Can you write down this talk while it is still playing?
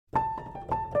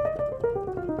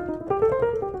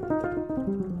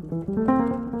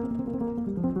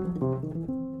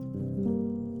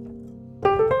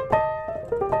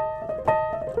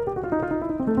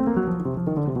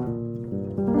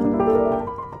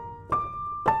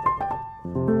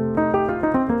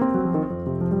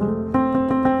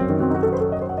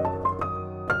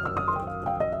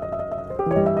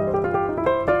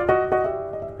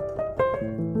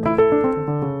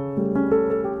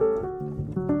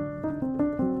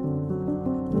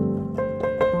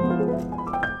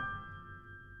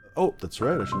Oh, that's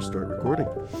right. I should start recording.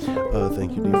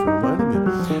 Thank you, Dee, for reminding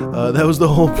me. That was the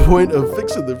whole point of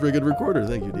fixing the friggin' recorder.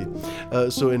 Thank you,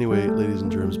 Dee. So anyway, ladies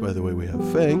and germs, by the way, we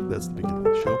have Fang. That's the beginning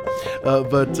of the show.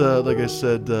 But like I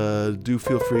said, do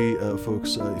feel free,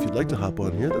 folks, if you'd like to hop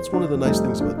on here. That's one of the nice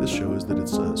things about this show is that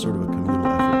it's sort of a communal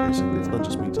effort, basically. It's not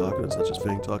just me talking. It's not just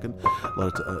Fang talking.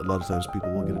 A lot of times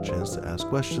people will get a chance to ask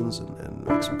questions and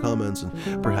make some comments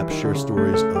and perhaps share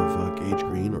stories of Gage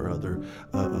Green or other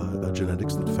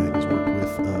genetics that Fang has worked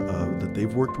with, that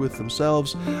they've worked with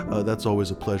themselves. That's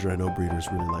always a pleasure. I know breeders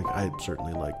really like. I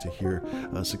certainly like to hear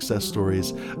success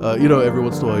stories. Every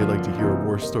once in a while you like to hear a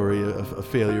war story, a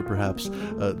failure perhaps.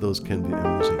 Those can be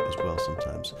amusing as well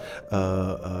sometimes.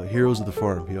 Heroes of the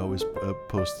farm. He always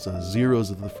posts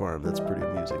zeros of the farm. That's pretty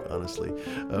amusing, honestly,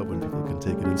 when people can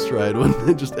take it in stride, when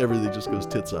everything just goes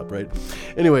tits up, right?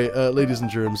 Anyway, ladies and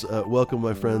germs, welcome,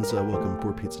 my friends. Welcome,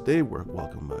 Poor Pizza Dave.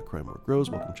 Welcome, Crime More Grows.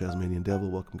 Welcome, Chasmanian Devil.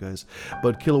 Welcome, guys.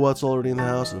 Bud Kilowatt's already in the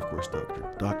house. And, of course, Dr.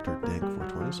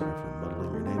 Dank420. Sorry for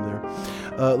muddling your name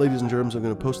there. Ladies and germs, I'm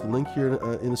going to post the link here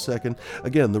in a second.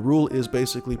 Again, the rule is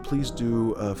basically, please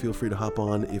do feel free to hop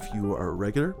on if you are a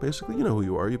regular. Basically, you know who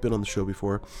you are. You've been on the show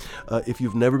before. If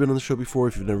you've never been on the show before,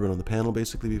 if you've never been on the panel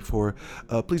basically before,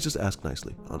 please just ask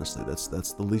nicely. Honestly, that's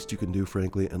the least you can do,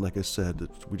 frankly. And like I said,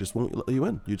 we just won't let you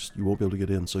in. You won't be able to get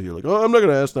in. So you're like, oh, I'm not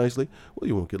going to ask nicely. Well,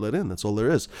 you won't get let in. That's all there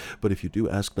is. But if you do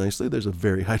ask nicely, there's a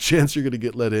very high chance you're going to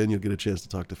get let in. You'll get a chance to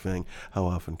talk to Fang. How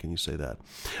often can you say that?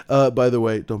 By the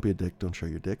way, don't be a dick. Don't show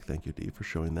your dick. Thank you, Dee, for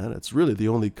showing that. It's really the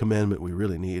only commandment we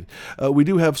really need. We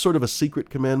do have sort of a secret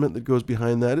commandment that goes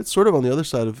behind that. It's sort of on the other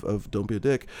side of don't be a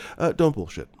dick. Don't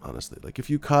bullshit, honestly. Like if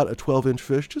you caught a 12-inch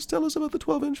fish, just tell us about the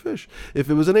 12-inch fish. If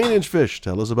it was an 8-inch fish,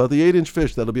 tell us about the 8-inch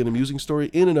fish. That'll be an amusing story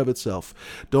in and of itself.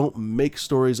 Don't make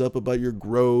stories up about your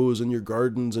grows and your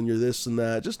gardens and your this and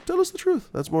that. Just tell us the truth.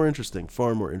 That's more interesting,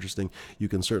 far more interesting. You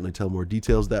can certainly tell more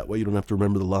details that way. You don't have to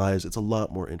remember the lies. It's a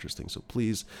lot more interesting. So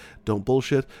please don't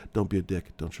bullshit. Don't be a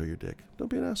dick. Don't show your dick. Don't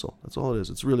be an asshole. That's all it is.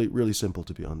 It's really, really simple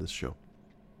to be on this show.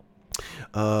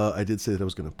 I did say that I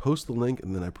was going to post the link,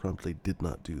 and then I promptly did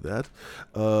not do that.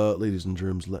 Ladies and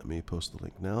germs, let me post the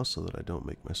link now so that I don't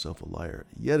make myself a liar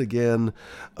yet again.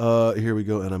 Here we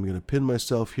go, and I'm going to pin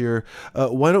myself here.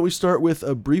 Why don't we start with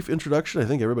a brief introduction? I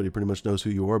think everybody pretty much knows who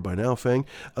you are by now, Fang.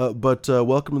 But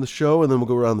welcome to the show, and then we'll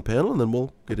go around the panel, and then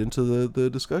we'll get into the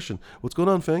discussion. What's going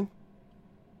on, Fang?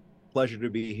 Pleasure to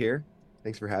be here.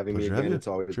 Thanks for having me again. It's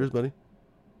always cheers, buddy.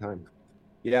 Time.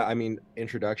 Yeah,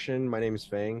 introduction. My name is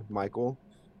Fang Michael.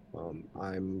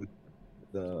 I'm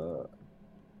the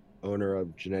owner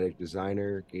of Genetic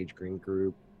Designer, Gage Green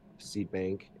Group,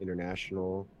 Seedbank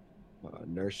International,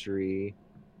 Nursery,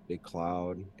 Big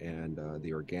Cloud, and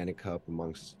the Organic Cup,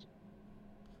 amongst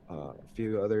a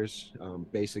few others.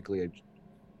 Basically, I've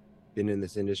been in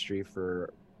this industry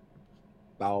for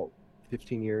about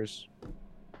 15 years.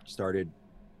 Started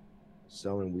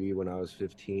selling weed when I was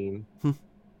 15.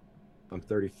 I'm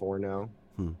 34 now,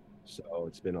 so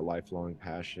it's been a lifelong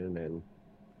passion, and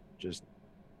just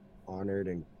honored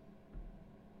and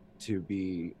to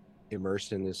be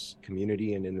immersed in this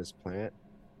community and in this plant,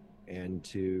 and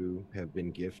to have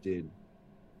been gifted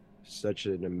such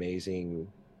an amazing,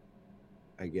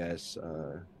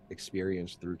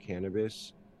 experience through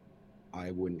cannabis.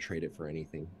 I wouldn't trade it for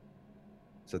anything.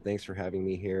 So thanks for having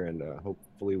me here, and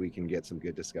hopefully we can get some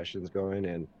good discussions going,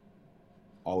 and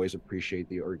always appreciate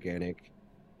the organic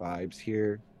vibes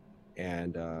here,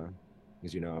 and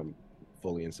as you know, I'm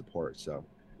fully in support. So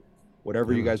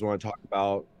whatever you guys want to talk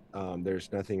about,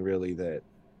 there's nothing really that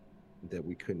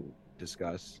we couldn't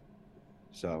discuss.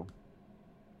 So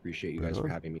appreciate you guys for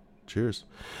having me. Cheers.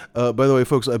 By the way,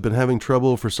 folks, I've been having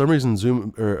trouble for some reason.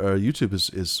 Zoom or YouTube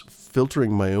is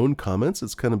filtering my own comments.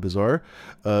 It's kind of bizarre.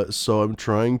 So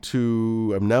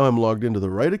I'm logged into the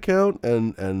right account,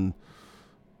 and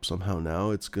somehow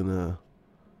now it's gonna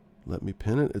let me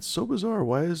pin it. It's so bizarre.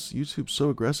 Why is YouTube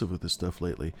so aggressive with this stuff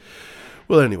lately?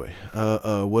 Well, anyway,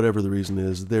 whatever the reason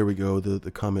is, there we go.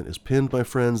 The comment is pinned, my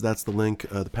friends. That's the link.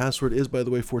 The password is, by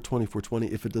the way, 420.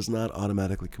 If it does not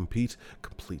automatically complete.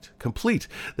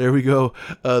 There we go.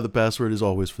 The password is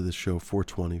always for this show,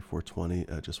 420.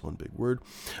 Just one big word.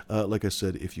 Like I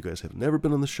said, if you guys have never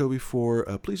been on the show before,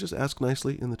 please just ask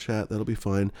nicely in the chat. That'll be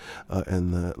fine.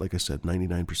 And like I said,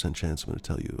 99% chance I'm going to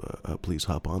tell you, please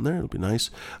hop on there. It'll be nice.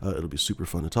 It'll be super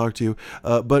fun to talk to you.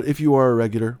 But if you are a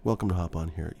regular, welcome to hop on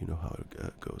here. You know how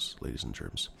it goes, ladies and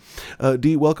germs.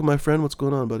 Dee, welcome, my friend. What's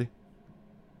going on, buddy?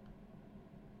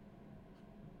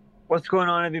 What's going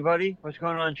on, everybody? What's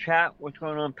going on, chat? What's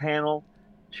going on, panel?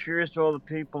 Cheers to all the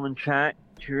people in chat.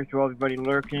 Cheers to everybody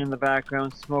lurking in the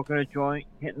background, smoking a joint,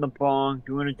 hitting the bong,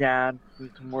 doing a dab,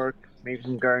 doing some work. maybe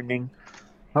some gardening.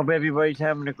 Hope everybody's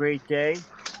having a great day.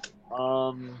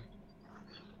 I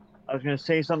was gonna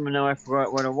say something now I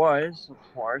forgot what it was. Of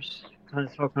course, kind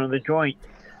of smoking on the joint.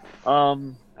 I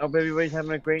hope everybody's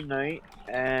having a great night.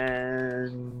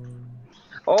 And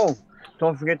oh,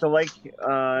 don't forget to like me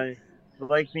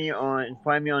on and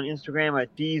find me on Instagram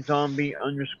at d_zombie_,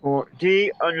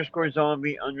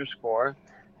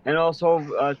 and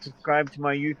also subscribe to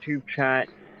my YouTube chat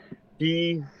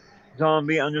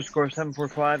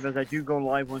dzombie_745 as I do go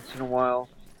live once in a while.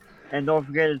 And don't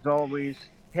forget, as always,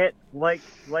 hit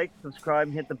subscribe,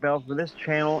 and hit the bell for this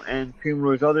channel and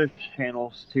Fumer's other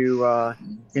channels to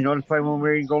get notified when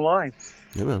we go live.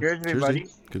 Yeah, man. Cheers, everybody.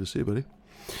 Good to see you, buddy.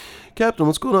 Captain,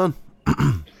 what's going on?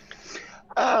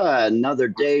 Another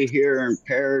day here in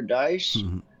paradise.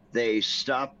 They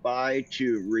stopped by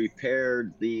to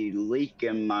repair the leak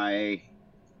in my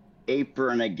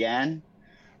apron again.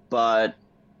 But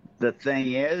the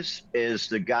thing is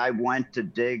the guy went to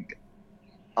dig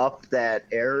up that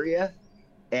area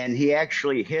and he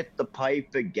actually hit the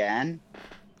pipe again,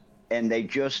 and they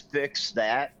just fixed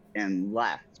that and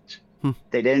left.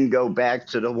 They didn't go back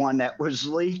to the one that was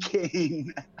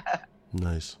leaking.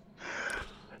 Nice.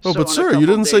 Oh, So but in a sir, you couple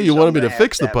didn't say days, you wanted I'm me to gonna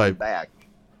fix the have to have him pipe. back.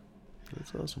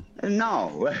 That's awesome.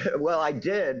 No, well, I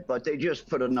did, but they just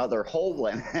put another hole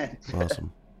in it.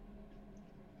 Awesome.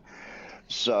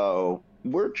 So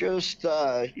we're just,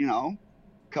 come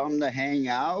to hang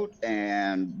out,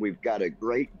 and we've got a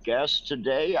great guest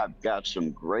today. I've got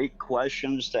some great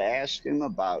questions to ask him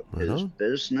about his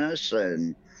business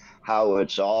and how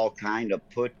it's all kind of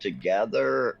put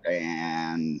together,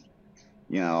 and,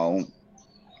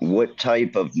 what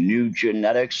type of new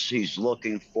genetics he's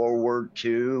looking forward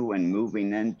to and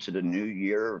moving into the new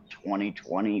year of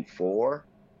 2024.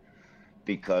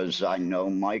 Because I know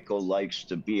Michael likes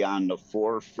to be on the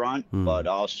forefront, but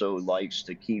also likes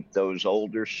to keep those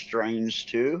older strains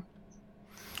too.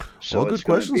 So good it's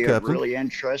going to questions, be Captain. a really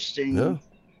interesting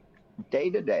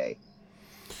day today.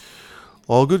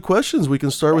 All good questions. We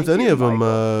can start with any of them.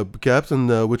 Captain,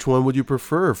 which one would you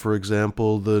prefer? For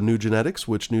example, the new genetics.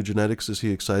 Which new genetics is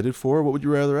he excited for? What would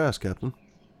you rather ask, Captain?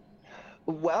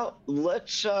 Well,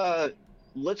 let's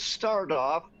start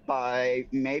off by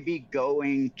maybe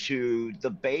going to the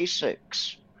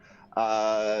basics.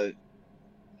 We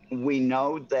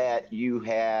know that you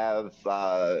have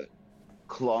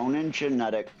clone and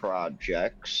genetic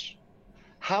projects.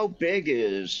 How big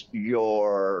is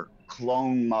your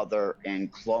clone mother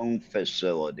and clone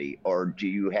facility, or do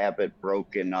you have it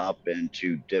broken up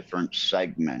into different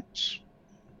segments?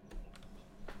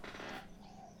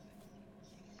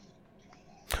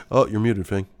 Oh, you're muted,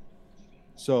 Fang.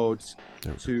 So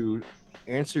to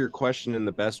answer your question in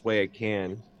the best way I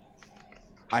can,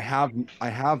 I have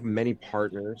many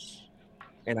partners,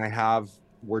 and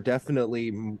we're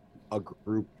definitely a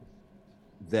group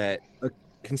that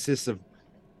consists of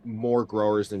more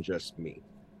growers than just me.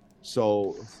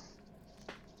 So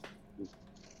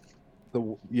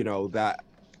that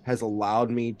has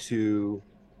allowed me to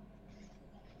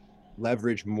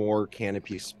leverage more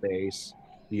canopy space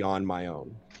beyond my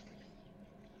own.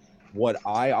 What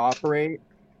I operate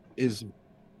is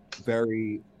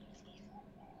very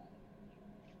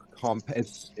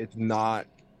it's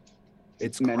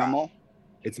minimal.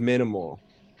 It's minimal.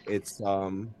 It's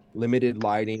limited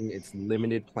lighting, it's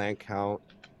limited plant count.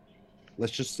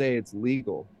 Let's just say it's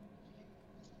legal.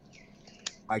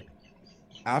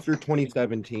 After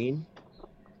 2017,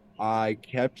 I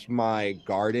kept my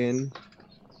garden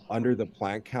under the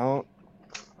plant count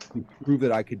to prove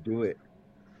that I could do it.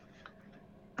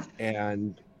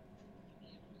 And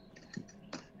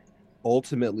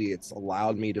ultimately, it's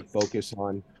allowed me to focus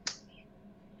on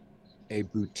a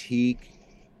boutique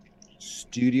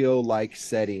studio-like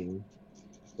setting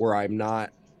where I'm not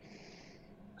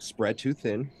spread too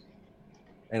thin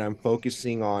and I'm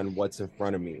focusing on what's in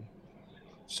front of me.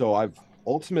 So I've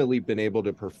ultimately been able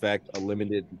to perfect a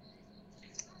limited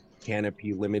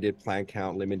canopy, limited plant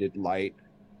count, limited light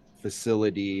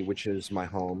facility, which is my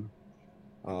home.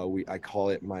 I call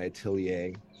it my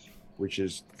atelier, which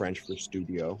is French for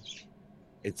studio.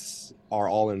 It's our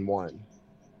all-in-one,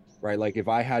 right? Like if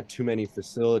I had too many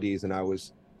facilities and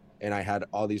I had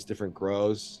all these different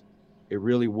grows, it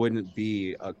really wouldn't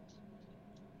be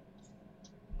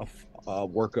a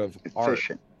work of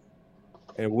efficient. Art.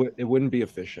 And it wouldn't be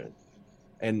efficient.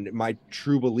 And my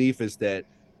true belief is that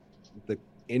the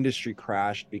industry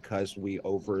crashed because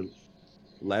everyone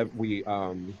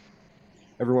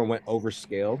went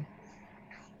overscale,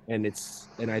 and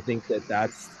I think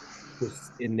that's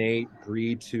this innate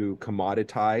greed to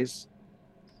commoditize.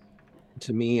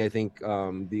 To me, I think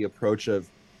the approach of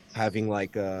having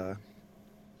like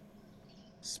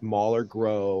smaller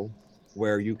grow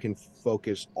where you can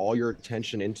focus all your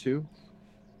attention into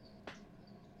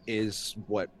is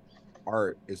what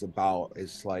art is about.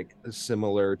 It's like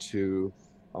similar to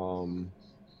um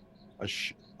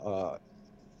a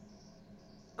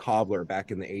cobbler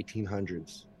back in the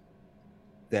 1800s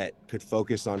that could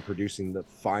focus on producing the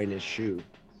finest shoe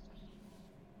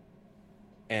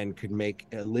and could make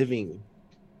a living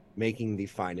making the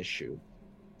finest shoe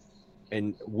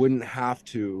and wouldn't have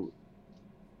to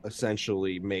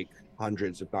essentially make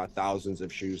hundreds if not thousands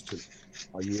of shoes to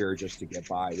a year just to get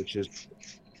by,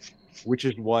 which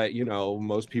is what, you know,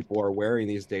 most people are wearing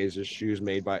these days, is shoes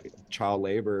made by child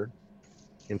labor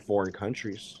in foreign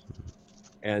countries.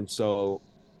 And so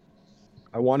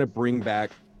I want to bring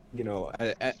back, you know,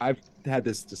 I've had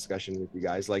this discussion with you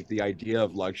guys, like the idea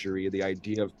of luxury, the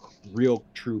idea of real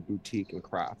true boutique and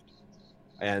craft.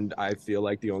 And I feel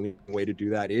like the only way to do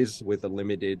that is with a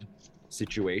limited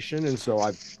situation. And so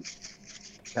I've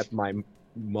kept my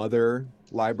mother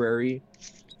library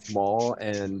small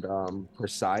and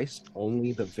precise.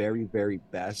 Only the very, very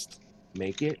best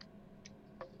make it.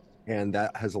 And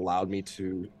that has allowed me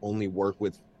to only work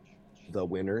with the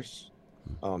winners,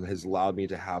 has allowed me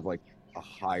to have like a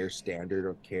higher standard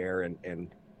of care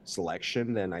and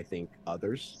selection than I think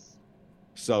others.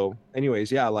 So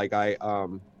anyways, yeah, like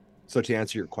so to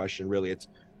answer your question, really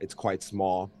it's quite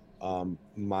small.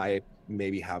 My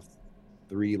maybe have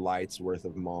 3 lights worth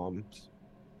of moms.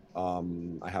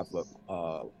 I have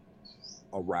a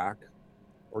rack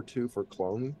or two for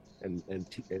clone and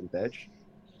veg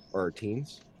or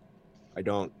teens.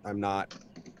 I'm not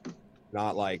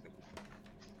like,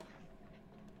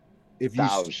 if you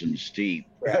Thousands deep.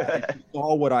 if you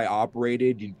saw what I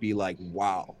operated, you'd be like,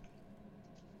 wow.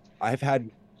 I've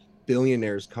had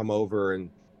billionaires come over and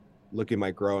look at my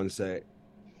grow and say,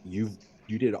 you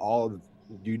did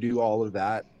you do all of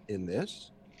that in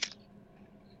this?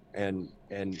 And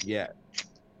yeah,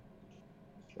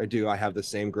 I do. I have the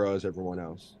same grow as everyone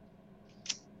else.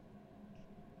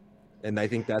 And I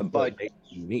think that's what But makes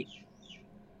it unique.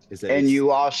 Is that and it's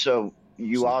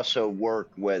you also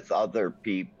work with other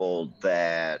people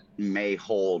that may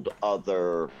hold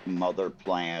other mother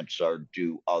plants or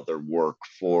do other work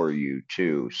for you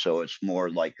too. So it's more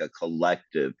like a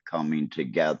collective coming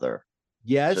together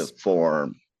to yes,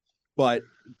 form. but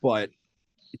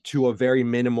to a very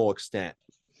minimal extent.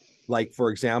 Like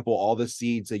for example, all the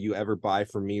seeds that you ever buy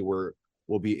from me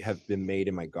have been made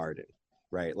in my garden,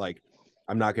 right? Like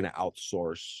I'm not going to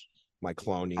outsource my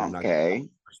cloning. I'm not going to Okay.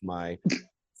 outsource my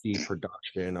seed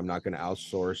production. I'm not going to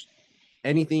outsource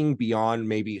anything beyond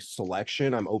maybe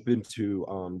selection. I'm open to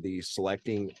the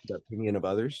opinion of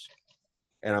others,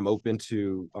 and I'm open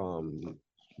to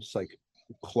just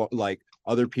like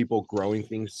other people growing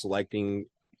things, selecting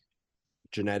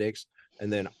genetics,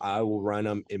 and then I will run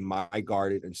them in my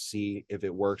garden and see if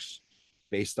it works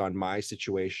based on my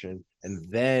situation, and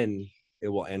then it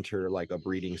will enter like a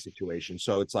breeding situation.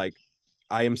 So it's like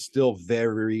I am still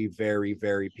very, very,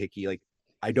 very picky. Like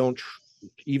I don't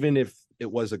even if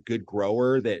it was a good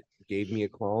grower that gave me a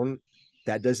clone,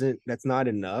 that's not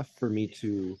enough for me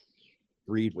to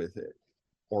breed with it,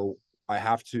 or I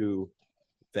have to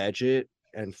veg it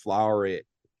and flower it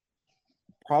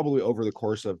probably over the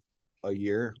course of a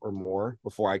year or more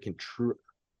before I can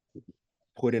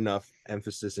put enough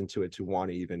emphasis into it to want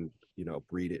to even, you know,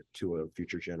 breed it to a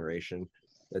future generation.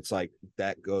 It's like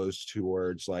that goes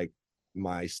towards like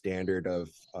my standard of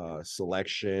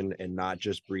selection, and not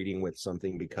just breeding with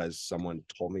something because someone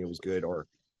told me it was good, or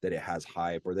that it has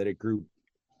hype, or that it grew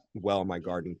well in my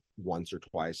garden once or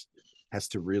twice. Has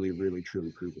to really, really,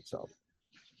 truly prove itself.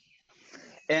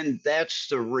 And that's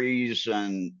the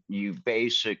reason you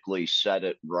basically said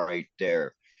it right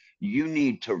there. You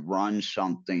need to run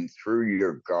something through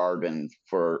your garden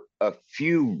for a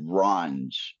few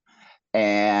runs.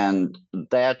 And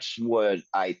that's what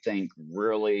I think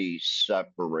really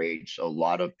separates a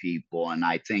lot of people. And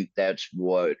I think that's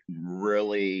what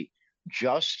really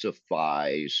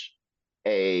justifies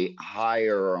a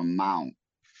higher amount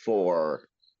for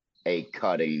a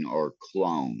cutting or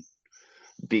clone,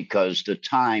 because the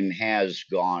time has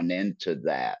gone into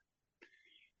that,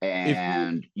 If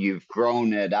and you've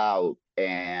grown it out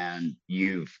and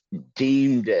you've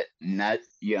deemed it not,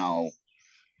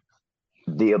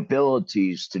 the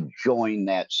abilities to join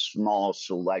that small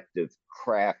selective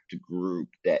craft group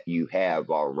that you have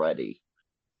already.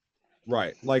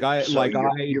 right, So I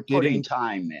you're putting didn't,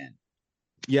 time in.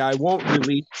 yeah, I won't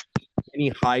release any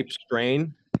hype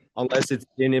strain unless it's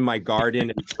been in my garden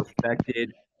and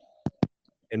perfected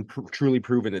and truly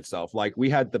proven itself. Like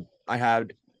I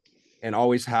had and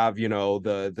always have, you know,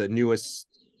 the newest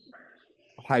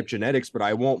type genetics, but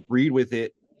I won't breed with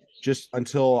it just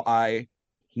until I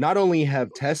not only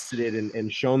have tested it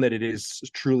and shown that it is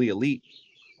truly elite,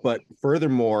 but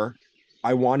furthermore,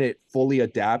 I want it fully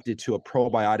adapted to a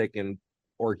probiotic and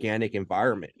organic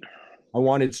environment. I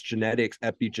want its genetics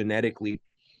epigenetically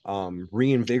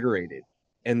reinvigorated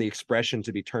and the expression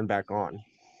to be turned back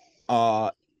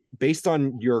on. Based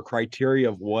on your criteria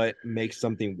of what makes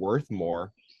something worth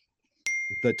more,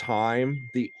 the time,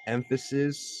 the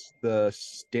emphasis, the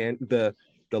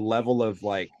level of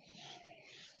like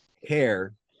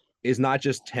care is not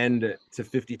just 10 to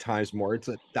 50 times more, it's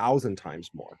 1,000 times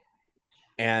more.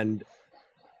 And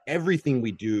everything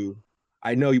we do,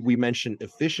 I know we mentioned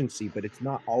efficiency, but it's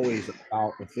not always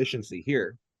about efficiency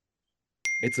here.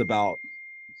 It's about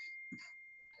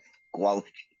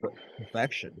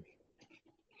perfection.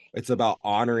 It's about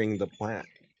honoring the plant.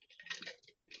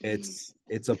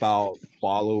 It's about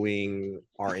following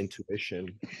our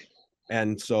intuition.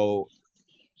 And so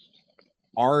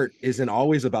art isn't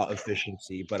always about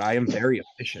efficiency, but I am very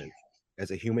efficient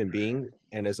as a human being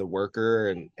and as a worker,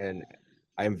 and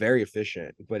I am very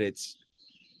efficient, but it's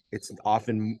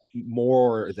often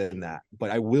more than that. But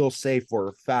I will say for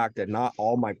a fact that not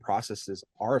all my processes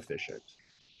are efficient.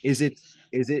 Is it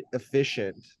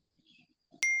efficient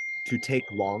to take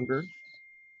longer?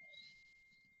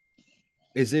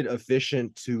 Is it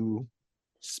efficient to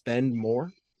spend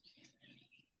more?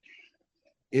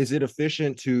 Is it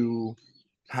efficient to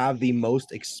have the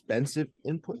most expensive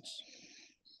inputs?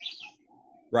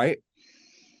 Right?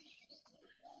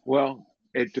 Well,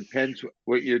 it depends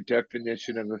what your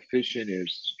definition of efficient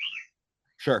is.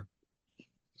 Sure.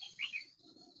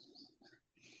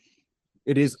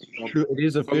 It is true. It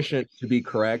is efficient to be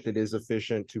correct. It is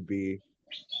efficient to be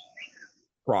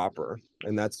proper.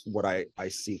 And that's what I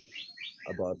seek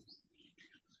above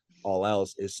all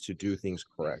else, is to do things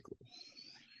correctly.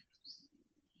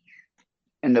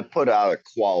 And to put out a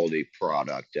quality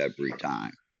product every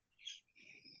time.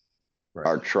 Right.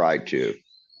 Or try to.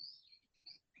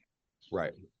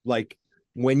 Right. Like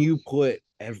when you put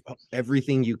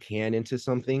everything you can into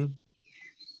something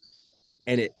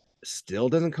and it still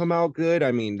doesn't come out good,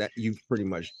 I mean, that you've pretty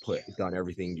much done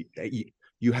everything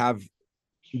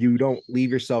you don't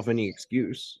leave yourself any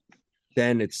excuse.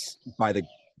 Then it's by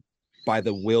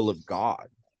the will of God.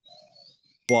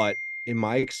 But in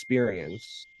my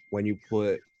experience, when you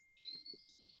put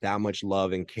that much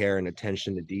love and care and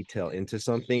attention to detail into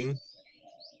something,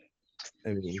 I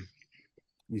mean,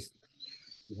 you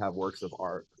have works of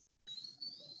art.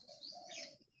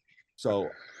 So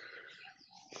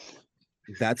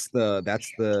that's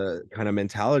the kind of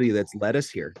mentality that's led us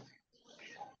here.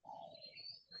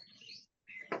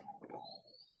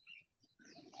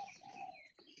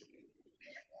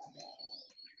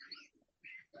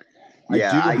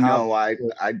 Yeah, I know.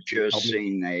 I've just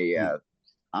seen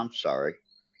I'm sorry.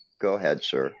 Go ahead,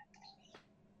 sir.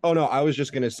 Oh no, I was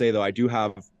just gonna say though, I do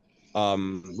have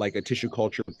like a tissue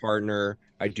culture partner.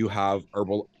 I do have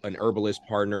an herbalist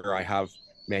partner. I have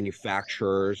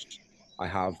manufacturers. I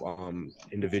have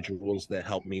individuals that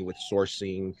help me with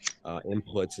sourcing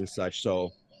inputs and such.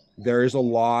 So there is a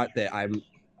lot that I'm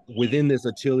within this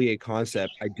atelier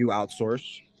concept. I do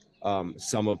outsource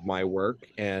some of my work,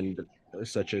 and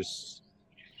such as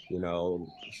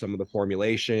some of the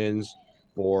formulations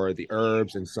for the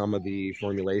herbs and some of the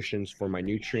formulations for my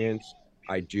nutrients.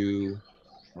 I do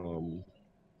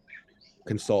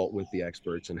consult with the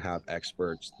experts and have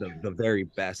experts, the very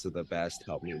best of the best,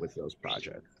 help me with those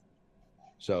projects.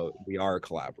 So we are a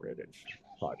collaborative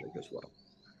project as well.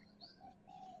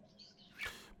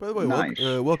 By the way, nice.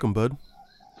 Welcome, bud.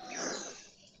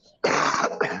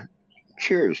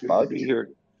 Cheers, bud. Good to be here.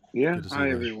 Yeah, hi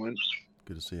you, everyone.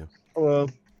 Good to see you. Hello.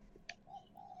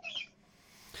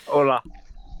 Hola.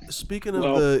 Speaking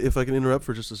of if I can interrupt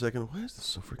for just a second, why is this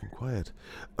so freaking quiet?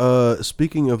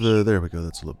 Speaking of there we go,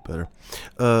 that's a little better.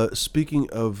 Speaking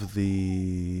of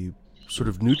the sort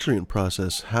of nutrient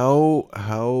process, how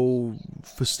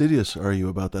fastidious are you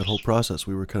about that whole process?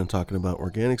 We were kind of talking about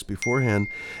organics beforehand,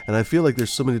 and I feel like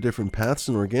there's so many different paths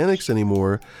in organics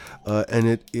anymore, and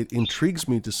it intrigues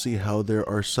me to see how there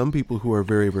are some people who are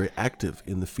very, very active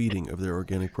in the feeding of their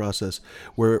organic process,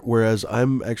 whereas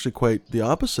I'm actually quite the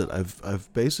opposite. I've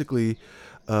basically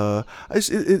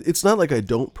It's not like I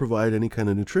don't provide any kind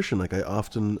of nutrition. Like I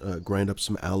often grind up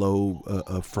some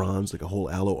aloe fronds, like a whole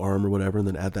aloe arm or whatever, and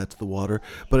then add that to the water.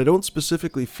 But I don't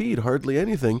specifically feed hardly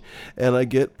anything, and I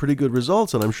get pretty good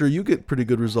results. And I'm sure you get pretty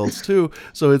good results too.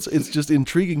 So it's just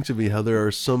intriguing to me how there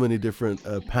are so many different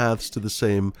paths to the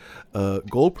same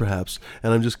goal, perhaps.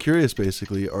 And I'm just curious,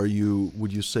 basically,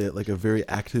 would you say it like a very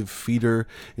active feeder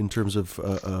in terms of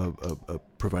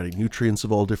providing nutrients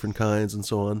of all different kinds and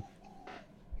so on?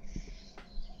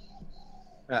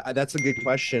 That's a good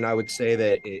question. I would say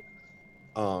that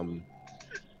um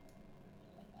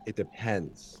it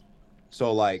depends.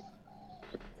 So like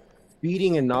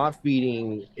feeding and not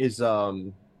feeding is a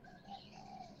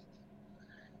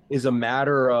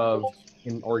matter of,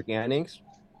 in organics,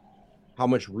 how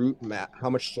much how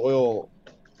much soil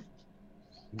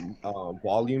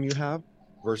volume you have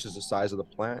versus the size of the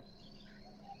plant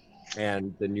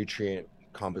and the nutrient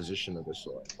composition of the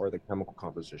soil or the chemical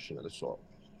composition of the soil.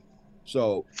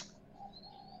 So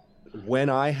when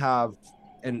I have,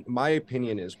 and my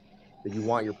opinion is that you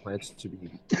want your plants to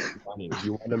be running,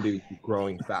 you want them to be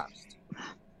growing fast.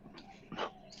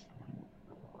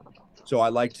 So I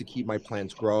like to keep my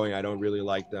plants growing. I don't really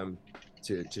like them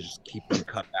to just keep them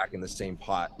cut back in the same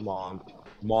pot,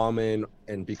 momming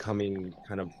and becoming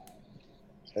kind of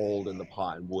old in the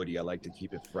pot and woody. I like to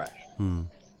keep it fresh.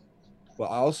 But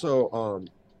I also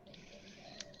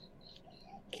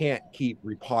can't keep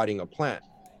repotting a plant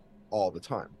all the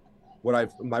time.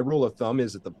 My rule of thumb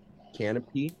is that the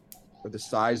canopy, or the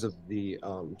size of the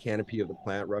canopy of the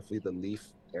plant, roughly the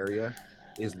leaf area,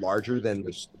 is larger than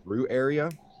the root area.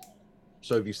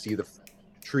 So if you see the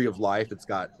tree of life, it's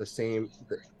got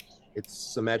it's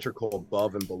symmetrical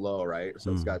above and below, right?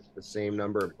 So it's got the same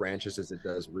number of branches as it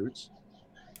does roots.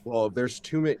 Well, if there's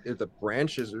too many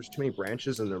branches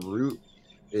and the root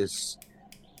is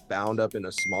bound up in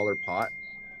a smaller pot,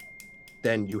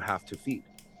 then you have to feed,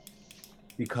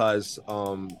 because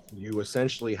you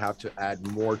essentially have to add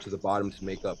more to the bottom to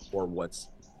make up for what's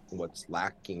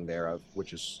lacking thereof,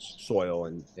 which is soil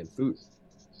and food.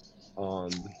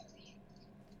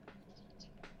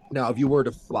 Now, if you were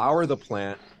to flower the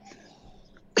plant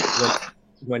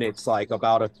when it's like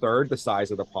about a third the size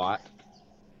of the pot,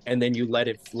 and then you let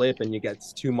it flip and it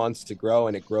gets 2 months to grow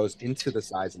and it grows into the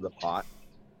size of the pot,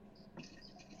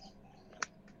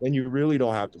 then you really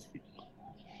don't have to feed.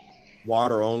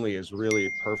 Water only is really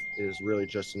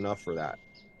just enough for that.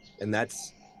 And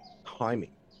that's timing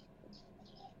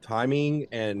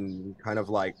and kind of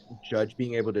like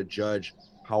being able to judge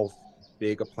how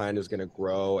big a plant is going to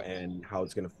grow and how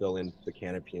it's going to fill in the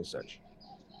canopy and such.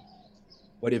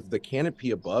 But if the canopy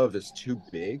above is too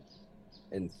big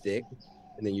and thick,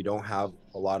 and then you don't have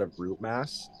a lot of root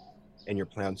mass and your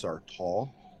plants are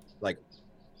tall,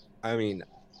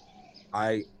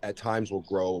 I at times will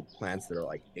grow plants that are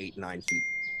like 8, 9 feet,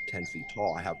 10 feet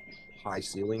tall. I have high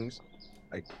ceilings.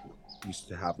 I used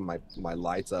to have my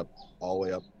lights up all the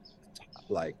way up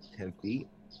like 10 feet.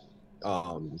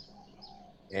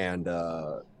 And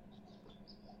I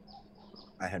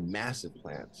had massive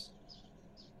plants.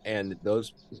 And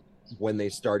those, when they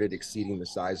started exceeding the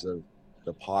size of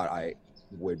the pot, I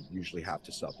would usually have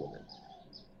to supplement.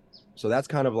 So that's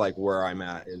kind of like where I'm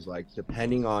at, is like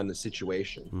depending on the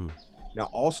situation. Now,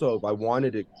 also, if I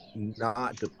wanted to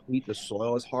not deplete the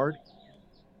soil as hard,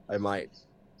 I might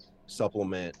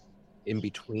supplement in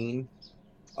between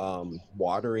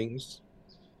waterings,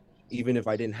 even if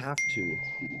I didn't have to,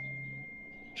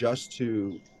 just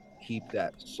to keep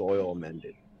that soil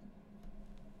mended.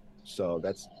 So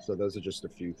those are just a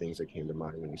few things that came to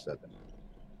mind when you said that.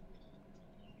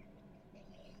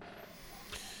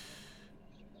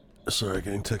 Sorry,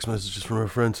 getting text messages from our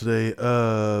friend today.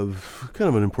 Kind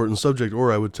of an important subject,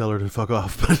 or I would tell her to fuck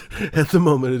off. But at the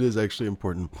moment, it is actually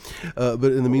important. But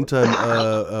in the meantime,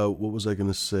 what was I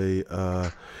going to say?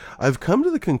 I've come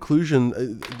to the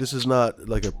conclusion, this is not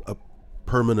like a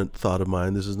permanent thought of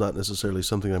mine. This is not necessarily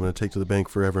something I'm going to take to the bank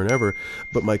forever and ever,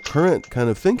 but my current kind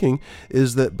of thinking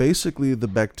is that basically the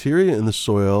bacteria in the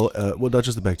soil, well, not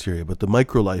just the bacteria, but the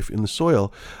microlife in the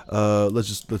soil,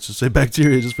 let's just say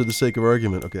bacteria just for the sake of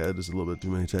argument. Okay, that is a little bit too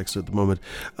many texts at the moment.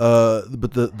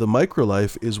 But the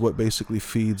microlife is what basically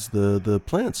feeds the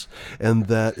plants, and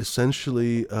that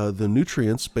essentially the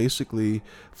nutrients basically,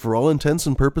 for all intents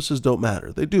and purposes, don't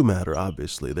matter. They do matter,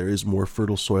 obviously. There is more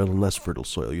fertile soil and less fertile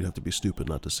soil. You'd have to be stupid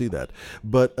not to see that.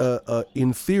 But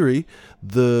in theory,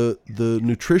 the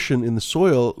nutrition in the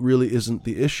soil really isn't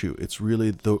the issue. It's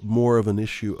really more of an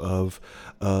issue of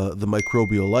the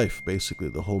microbial life, basically,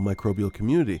 the whole microbial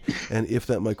community. And if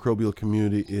that microbial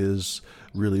community is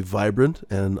really vibrant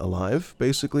and alive,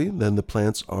 basically, then the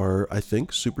plants are, I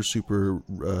think, super,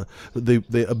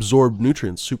 they absorb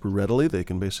nutrients super readily. They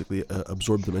can basically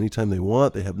absorb them anytime they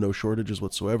want. They have no shortages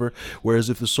whatsoever. Whereas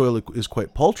if the soil is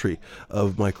quite paltry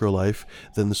of microlife,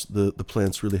 then the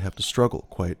plants really have to struggle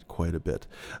quite a bit.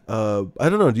 I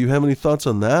don't know. Do you have any thoughts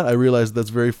on that? I realize that's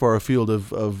very far afield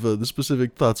of the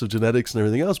specific thoughts of genetics and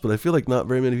everything else, but I feel like not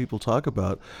very many people talk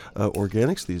about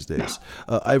organics these days.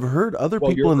 I've heard other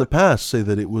people in the past say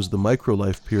that it was the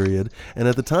microlife period, and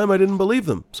at the time I didn't believe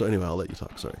them. So anyway, I'll let you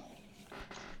talk. Sorry.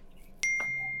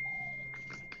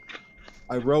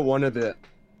 I wrote one of the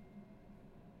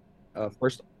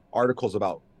first articles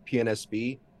about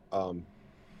PNSB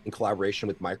in collaboration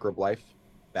with Microbe Life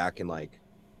back in like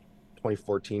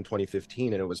 2014,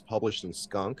 2015, and it was published in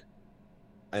Skunk.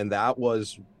 And that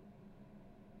was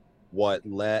what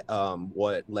led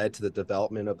to the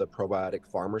development of the Probiotic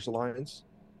Farmers Alliance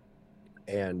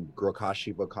and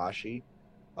Grokashi Bokashi,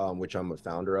 which I'm a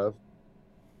founder of.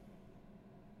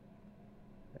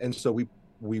 And so we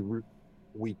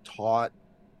taught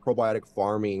probiotic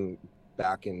farming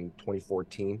back in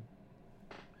 2014.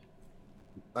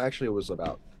 Actually, it was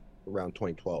around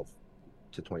 2012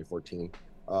 to 2014.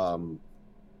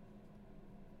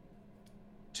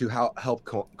 To help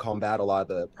combat a lot of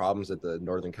the problems that the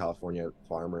Northern California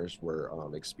farmers were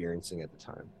experiencing at the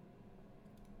time.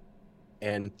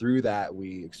 And through that,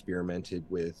 we experimented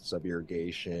with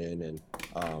sub-irrigation and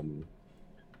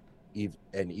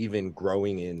even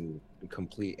growing in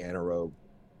complete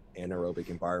anaerobic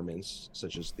environments,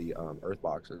 such as the earth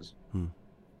boxes.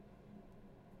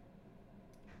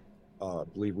 I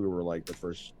believe we were like the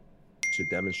first to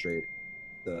demonstrate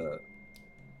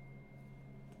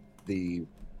the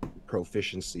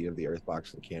proficiency of the earth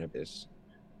box in cannabis,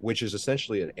 which is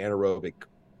essentially an anaerobic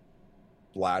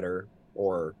bladder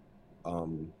or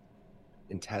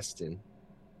intestine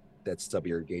that's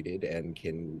sub-irrigated and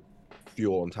can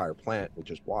fuel entire plant with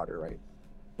just water, right?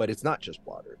 But it's not just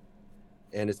water,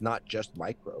 and it's not just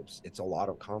microbes. It's a lot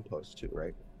of compost too,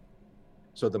 right?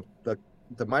 So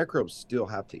the microbes still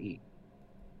have to eat.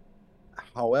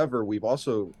 However, we've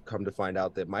also come to find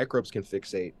out that microbes can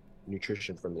fixate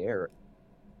nutrition from the air,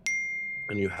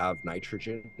 and you have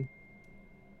nitrogen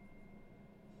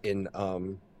in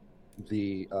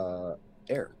the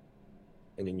air,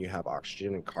 and then you have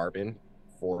oxygen and carbon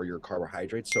for your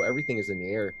carbohydrates. So everything is in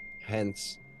the air,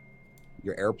 hence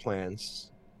your air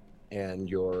plants and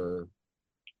a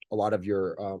lot of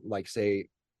your like say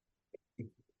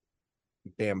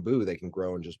bamboo, they can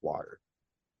grow in just water.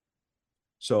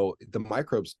 So the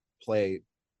microbes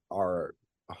are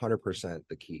 100%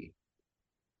 the key.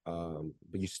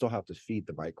 But you still have to feed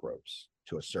the microbes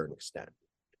to a certain extent.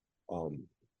 A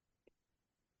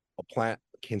plant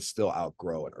can still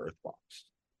outgrow an earth box,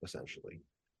 essentially.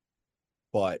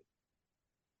 But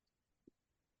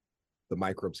the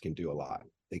microbes can do a lot.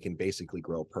 They can basically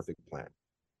grow a perfect plant.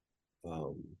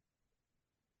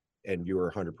 And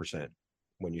you're 100%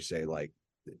 when you say like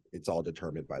it's all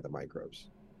determined by the microbes.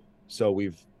 So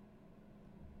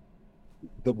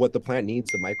what the plant needs,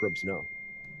 the microbes know.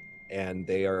 And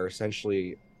they are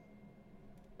essentially,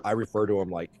 I refer to them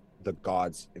like the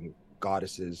gods and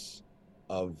goddesses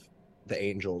of the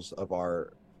angels of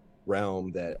our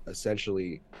realm that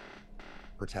essentially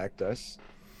protect us.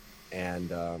 And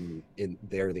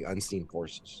they're the unseen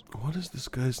forces. What is this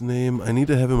guy's name? I need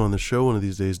to have him on the show one of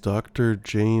these days. Dr.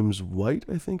 James White,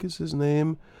 I think is his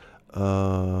name.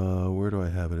 Where do I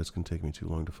have it? It's going to take me too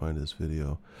long to find this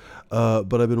video.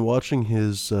 But I've been watching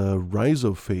his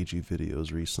rhizophagy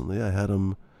videos recently. I had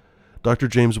him, Dr.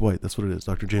 James White, that's what it is,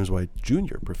 Dr. James White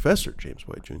Jr., Professor James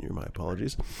White Jr., my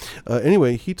apologies.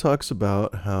 Anyway, he talks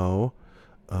about how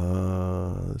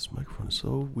this microphone is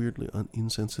so weirdly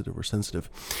insensitive or sensitive.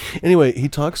 Anyway, he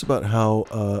talks about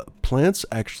how plants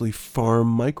actually farm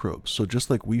microbes. So just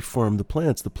like we farm the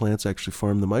plants actually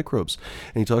farm the microbes.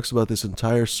 And he talks about this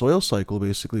entire soil cycle,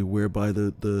 basically, whereby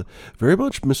the very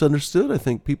much misunderstood. I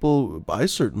think I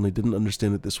certainly didn't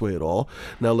understand it this way at all.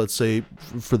 Now, let's say,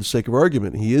 for the sake of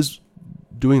argument, he is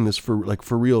doing this for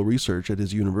real research at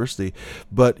his university,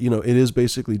 but it is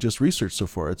basically just research so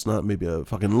far. It's not maybe a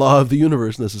fucking law of the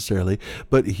universe necessarily,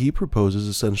 but he proposes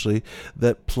essentially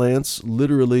that plants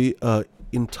literally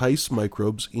entice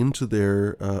microbes into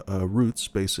their roots,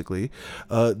 basically.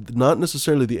 Not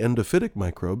necessarily the endophytic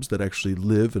microbes that actually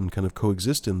live and kind of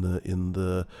coexist in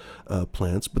the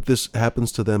plants, but this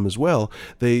happens to them as well.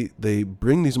 They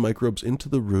bring these microbes into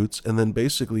the roots and then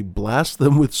basically blast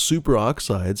them with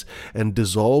superoxides and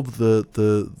dissolve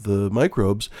the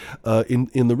microbes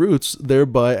in the roots,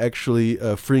 thereby actually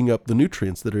freeing up the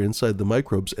nutrients that are inside the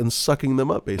microbes and sucking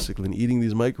them up, basically, and eating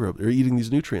these microbes or eating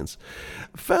these nutrients.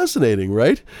 Fascinating,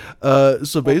 right?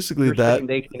 So basically, You're that saying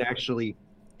they can actually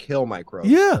kill microbes.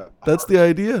 yeah, that's the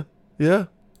idea. Yeah.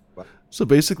 So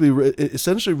basically,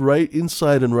 essentially, right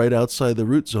inside and right outside the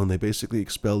root zone, they basically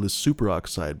expel this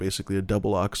superoxide, basically a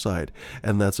double oxide,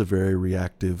 and that's a very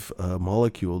reactive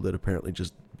molecule that apparently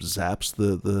just zaps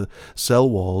the cell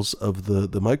walls of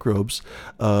the microbes,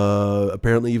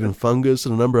 apparently even fungus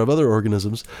and a number of other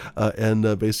organisms,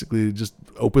 and basically just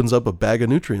opens up a bag of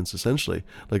nutrients, essentially,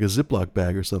 like a Ziploc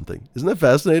bag or something. Isn't that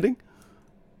fascinating?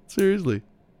 Seriously.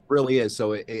 Really is.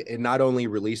 So it not only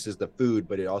releases the food,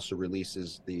 but it also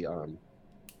releases the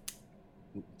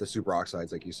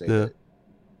superoxides, like you say, that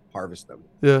harvest them.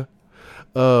 Yeah.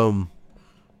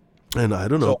 And I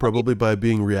don't know, probably by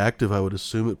being reactive, I would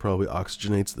assume it probably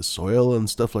oxygenates the soil and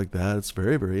stuff like that. It's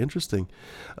very, very interesting.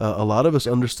 A lot of us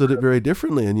understood it very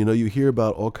differently. And, you hear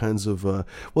about all kinds of,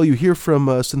 you hear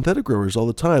from synthetic growers all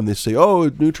the time. They say, oh,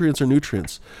 nutrients are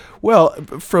nutrients. Well,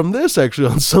 from this, actually,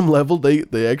 on some level,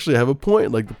 they actually have a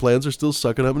point. Like the plants are still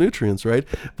sucking up nutrients, right?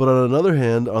 But on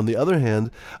the other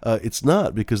hand, it's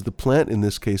not, because the plant in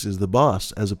this case is the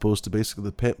boss, as opposed to basically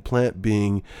the plant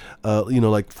being,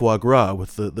 like foie gras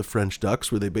with the French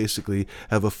ducks, where they basically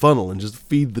have a funnel and just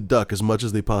feed the duck as much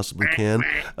as they possibly can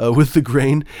with the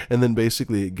grain, and then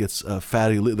basically it gets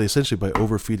fatty. They essentially, by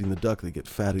overfeeding the duck, they get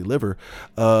fatty liver.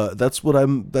 That's what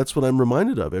I'm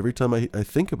reminded of every time I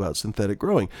think about synthetic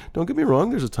growing. Don't get me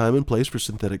wrong, there's a time and place for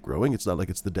synthetic growing. It's not like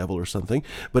it's the devil or something.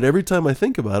 But every time I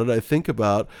think about it, I think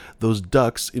about those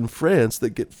ducks in France that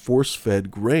get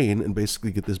force-fed grain and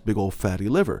basically get this big old fatty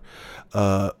liver.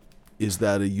 Is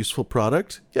that a useful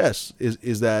product? Yes.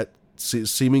 Is that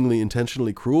seemingly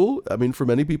intentionally cruel? I mean, for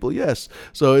many people, yes.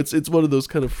 So it's one of those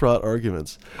kind of fraught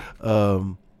arguments.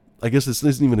 I guess this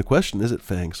isn't even a question, is it,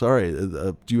 Fang? Sorry.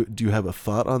 Do you have a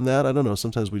thought on that? I don't know.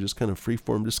 Sometimes we just kind of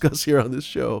freeform discuss here on this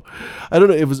show. I don't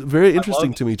know. It was very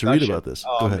interesting to me to read about this.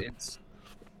 Go ahead.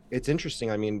 It's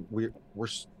interesting. I mean, we're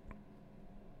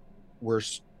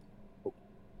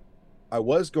I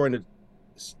was going to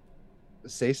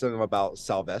say something about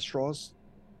salvestrols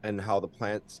and how the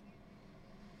plants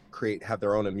have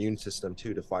their own immune system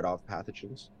too to fight off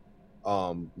pathogens.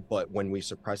 But when we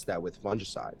suppress that with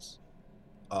fungicides,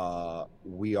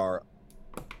 we are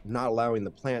not allowing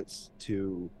the plants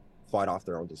to fight off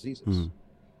their own diseases.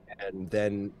 And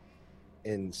then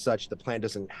in such, the plant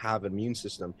doesn't have an immune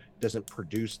system, doesn't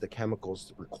produce the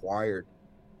chemicals required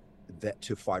that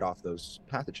to fight off those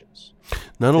pathogens.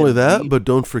 Not only that, but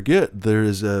don't forget, there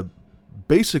is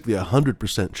basically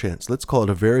 100% chance, let's call it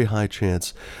a very high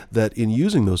chance, that in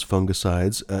using those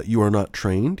fungicides, you are not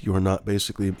trained. You are not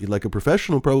basically, like a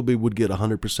professional probably would get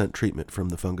 100% treatment from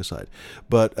the fungicide.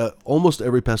 But almost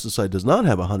every pesticide does not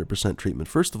have 100% treatment,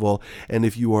 first of all. And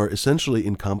if you are essentially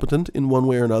incompetent in one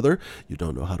way or another, you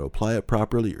don't know how to apply it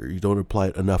properly, or you don't apply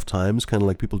it enough times, kind of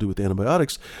like people do with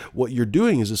antibiotics, what you're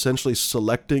doing is essentially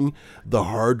selecting the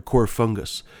hardcore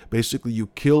fungus. Basically, you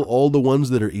kill all the ones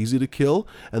that are easy to kill,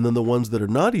 and then the ones that are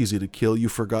not easy to kill, you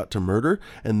forgot to murder,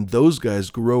 and those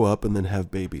guys grow up and then have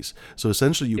babies. So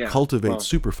essentially, you cultivate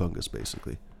super fungus,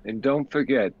 basically. And don't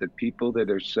forget, the people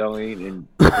that are selling and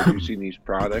producing these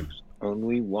products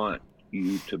only want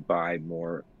you to buy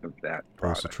more of that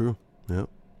product. Also true. Yeah.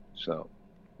 So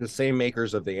the same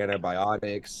makers of the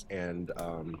antibiotics and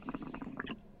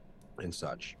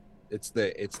such. It's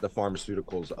the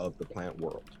pharmaceuticals of the plant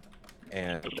world,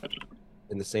 and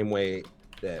in the same way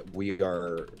that we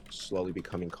are slowly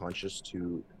becoming conscious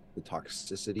to the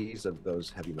toxicities of those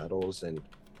heavy metals and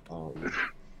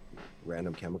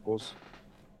random chemicals,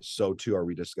 so too are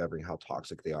we discovering how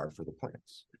toxic they are for the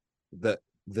plants.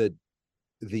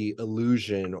 The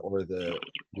illusion or the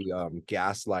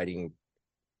gaslighting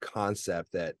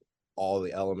concept that all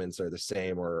the elements are the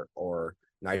same or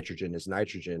nitrogen is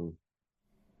nitrogen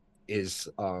is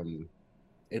an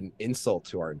insult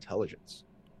to our intelligence.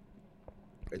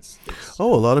 It's a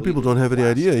lot of people don't have any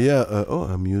idea. Yeah.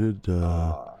 I'm muted.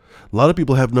 A lot of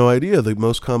people have no idea the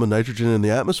most common nitrogen in the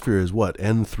atmosphere is what?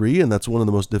 N3, and that's one of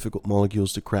the most difficult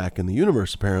molecules to crack in the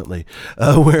universe, apparently.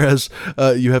 Whereas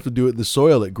you have to do it in the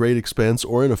soil at great expense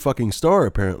or in a fucking star,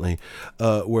 apparently.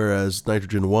 Whereas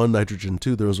nitrogen 1, nitrogen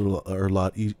 2, those are a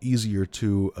lot easier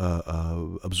to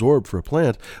absorb for a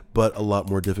plant, but a lot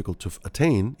more difficult to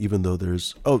attain, even though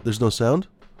there's no sound?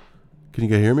 Can you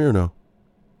guys hear me or no?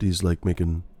 He's like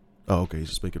making... Oh, okay, he's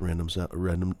just making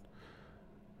random...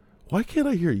 Why can't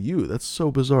I hear you? That's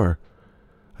so bizarre.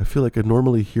 I feel like I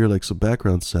normally hear like some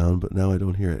background sound, but now I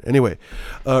don't hear it. Anyway,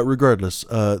 regardless,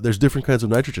 there's different kinds of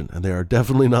nitrogen, and they are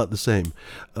definitely not the same.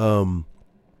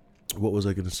 What was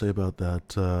I going to say about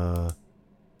that?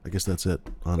 I guess that's it,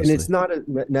 honestly. And it's not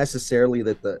necessarily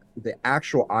that the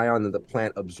actual ion that the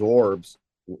plant absorbs,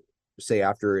 say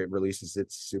after it releases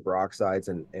its superoxides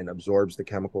and absorbs the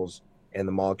chemicals and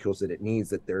the molecules that it needs,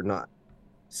 that they're not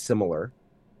similar.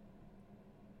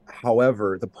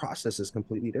 However, the process is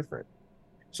completely different.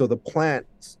 So the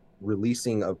plant's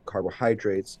releasing of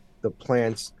carbohydrates, the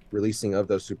plant's releasing of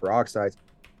those superoxides,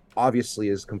 obviously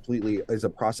is a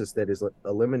process that is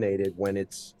eliminated when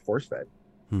it's force fed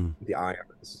the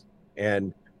ions.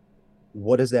 And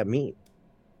what does that mean?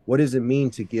 What does it mean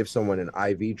to give someone an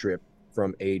IV drip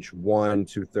from age 1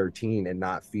 to 13 and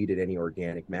not feed it any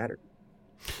organic matter?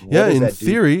 Yeah, in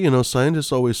theory,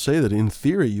 scientists always say that in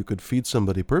theory you could feed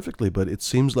somebody perfectly, but it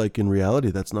seems like in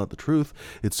reality that's not the truth.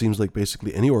 It seems like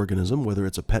basically any organism, whether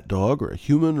it's a pet dog or a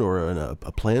human or a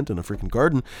plant in a freaking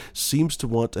garden, seems to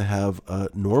want to have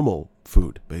normal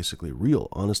food, basically real,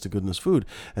 honest to goodness food,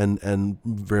 and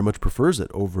very much prefers it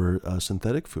over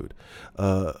synthetic food.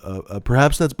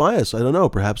 Perhaps that's bias. I don't know.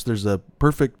 Perhaps there's a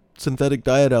perfect synthetic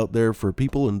diet out there for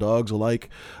people and dogs alike,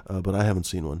 but I haven't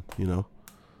seen one,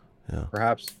 Yeah.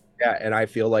 Perhaps. Yeah. And I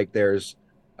feel like there's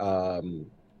a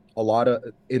lot of,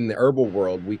 in the herbal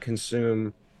world, we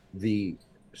consume the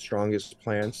strongest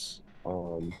plants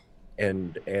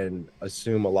and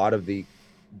assume a lot of the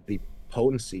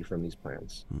potency from these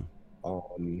plants.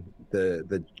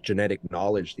 The genetic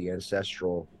knowledge, the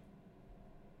ancestral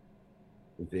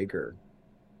vigor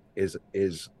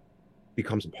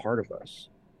becomes a part of us.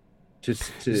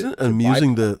 Isn't it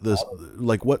amusing the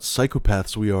like what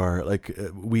psychopaths we are? Like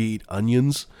we eat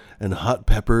onions and hot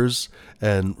peppers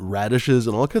and radishes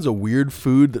and all kinds of weird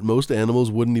food that most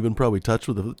animals wouldn't even probably touch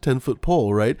with a 10-foot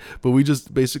pole, right? But we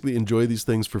just basically enjoy these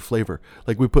things for flavor.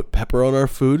 Like we put pepper on our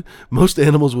food. Most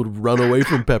animals would run away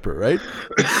from pepper, right?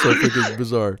 It's so freaking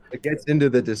bizarre. It gets into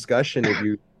the discussion if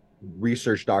you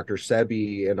research Dr.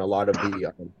 Sebi and a lot of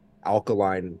the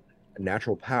alkaline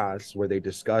natural paths, where they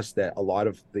discuss that a lot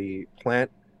of the plant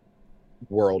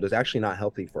world is actually not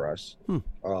healthy for us.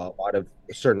 A lot of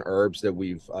certain herbs that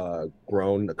we've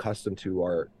grown accustomed to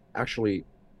are actually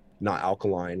not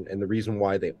alkaline, and the reason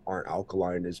why they aren't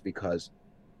alkaline is because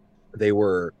they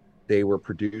were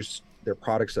produced, they're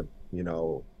products of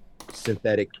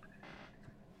synthetic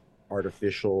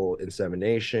artificial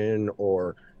insemination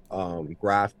or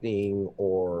grafting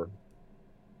or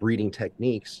breeding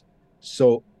techniques,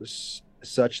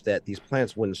 such that these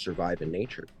plants wouldn't survive in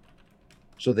nature.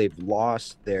 So they've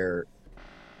lost their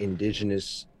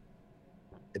indigenous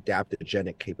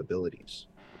adaptogenic capabilities,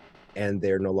 and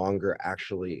they're no longer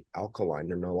actually alkaline.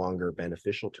 They're no longer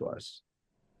beneficial to us.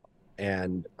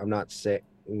 And I'm not saying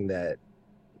that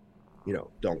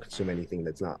don't consume anything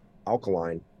that's not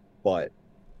alkaline, but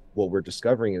what we're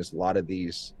discovering is a lot of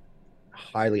these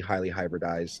highly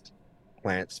hybridized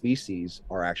plant species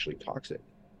are actually toxic.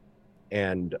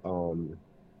 And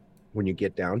when you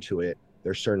get down to it,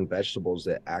 there's certain vegetables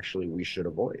that actually we should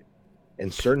avoid,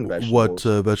 and certain vegetables.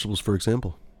 What vegetables, for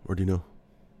example, or do you know?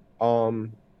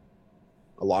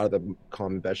 A lot of the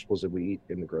common vegetables that we eat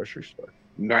in the grocery store.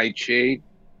 Nightshade.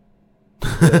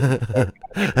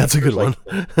 That's a good one.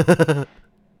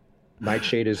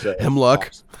 Nightshade is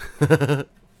hemlock. A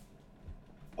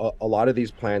lot of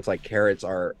these plants, like carrots,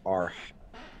 are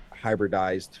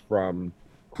hybridized from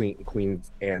Queen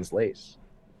Anne's lace.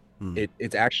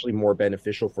 It's actually more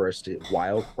beneficial for us to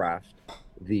wildcraft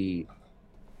the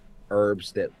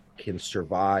herbs that can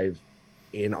survive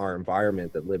in our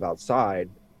environment, that live outside,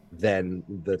 than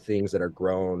the things that are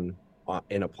grown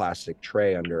in a plastic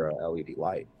tray under a LED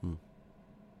light.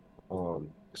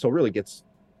 So it really gets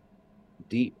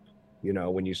deep,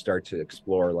 when you start to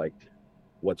explore like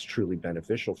what's truly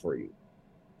beneficial for you.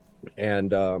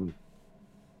 And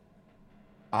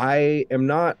I am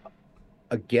not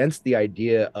against the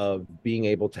idea of being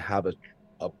able to have a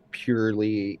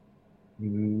purely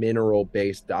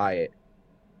mineral-based diet,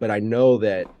 but I know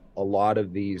that a lot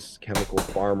of these chemical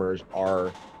farmers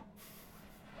are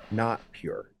not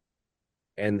pure,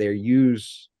 and they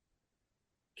use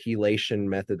chelation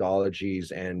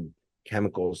methodologies and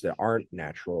chemicals that aren't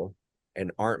natural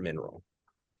and aren't mineral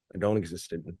and don't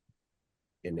exist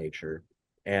in nature,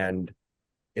 and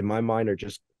in my mind are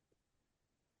just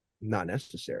not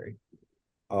necessary.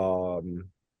 I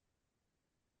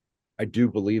do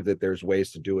believe that there's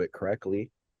ways to do it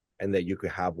correctly, and that you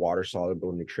could have water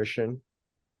soluble nutrition,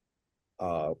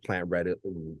 plant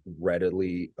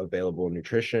readily available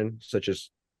nutrition, such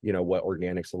as, you know, what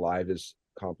Organics Alive is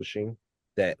accomplishing,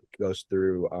 that goes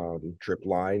through drip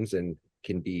lines and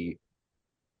can be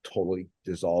totally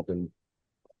dissolved in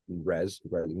in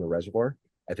the reservoir.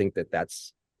 I think that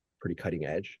that's pretty cutting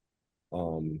edge.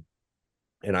 And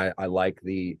I like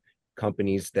the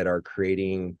companies that are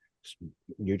creating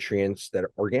nutrients that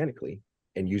are organically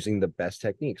and using the best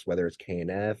techniques, whether it's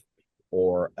KNF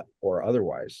or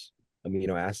otherwise,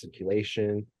 amino acid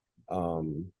chelation,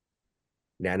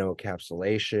 nano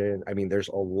encapsulation. I mean, there's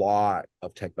a lot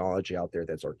of technology out there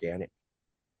that's organic.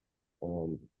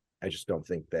 I just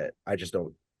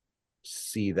don't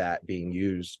see that being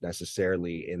used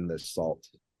necessarily in the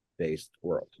salt-based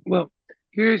world. Well,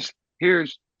 here's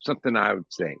something I would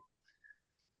say.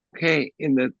 Okay,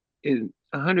 in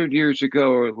 100 years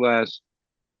ago or less,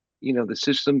 you know, the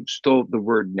system stole the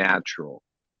word natural,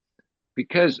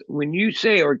 because when you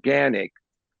say organic,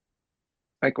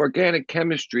 like organic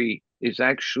chemistry is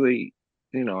actually,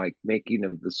 you know, like making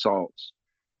of the salts,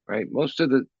 right? Most of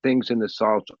the things in the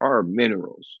salts are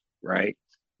minerals, right?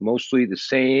 Mostly the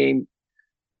same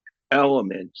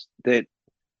elements that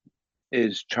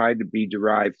is tried to be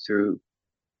derived through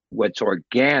what's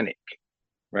organic,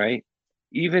 right?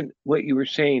 Even what you were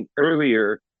saying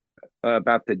earlier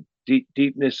about the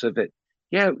deepness of it.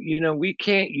 Yeah, you know, we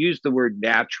can't use the word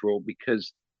natural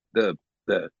because the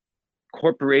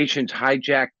corporations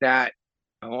hijacked that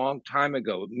a long time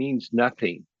ago. It means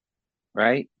nothing,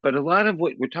 right? But a lot of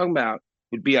what we're talking about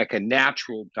would be like a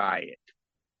natural diet,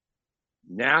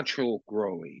 natural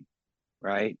growing,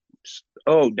 right?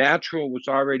 Oh, natural was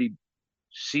already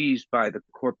seized by the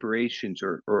corporations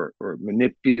or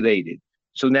manipulated.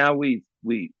 So now we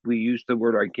use the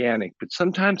word organic, but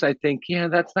sometimes I think, yeah,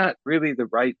 that's not really the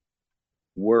right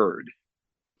word,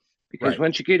 because Right.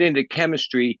 once you get into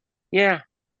chemistry, yeah,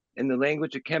 in the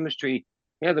language of chemistry,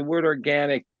 yeah, the word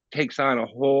organic takes on a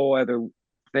whole other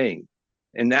thing,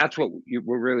 and that's what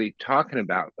we're really talking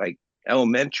about, like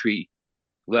elementary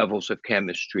levels of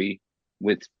chemistry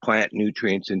with plant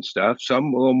nutrients and stuff.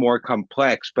 Some a little more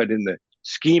complex, but in the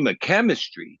scheme of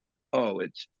chemistry, oh,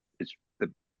 it's the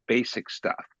basic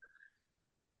stuff.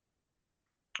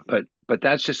 But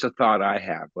that's just a thought I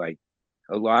have. Like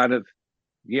a lot of,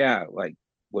 yeah, like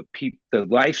what people, the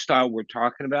lifestyle we're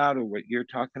talking about, or what you're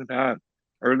talking about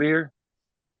earlier,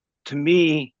 to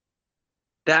me,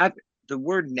 that the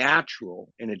word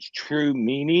natural in its true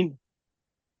meaning,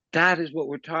 that is what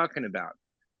we're talking about.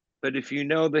 But if you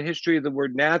know the history of the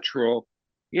word natural,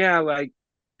 yeah, like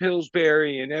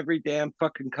Pillsbury and every damn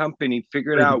fucking company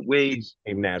figured out ways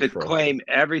to claim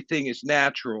everything is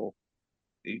natural.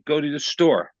 You go to the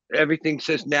store, everything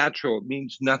says natural, it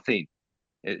means nothing.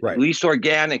 Right. At least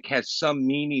organic has some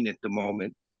meaning at the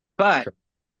moment, but sure,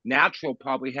 natural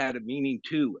probably had a meaning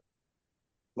too.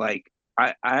 Like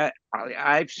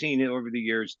I've seen it over the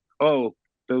years. Oh,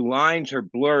 the lines are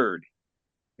blurred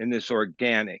in this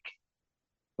organic.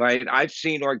 Right? I've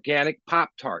seen organic Pop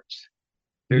Tarts.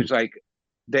 There's like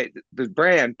the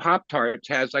brand Pop Tarts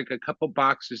has like a couple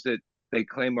boxes that they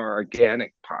claim are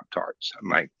organic Pop Tarts. I'm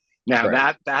like, now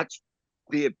right, that's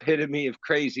the epitome of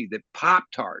crazy. That Pop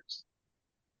Tarts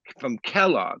from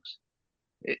Kellogg's,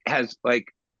 it has like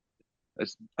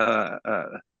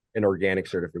an organic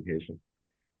certification.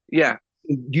 Yeah.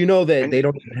 You know that they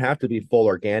don't even have to be full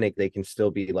organic. They can still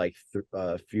be like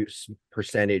a few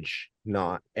percentage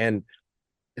not. And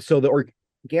so the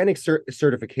organic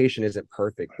certification isn't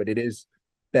perfect, but it is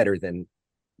better than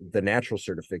the natural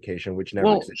certification, which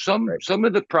never existed. Some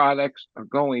of the products are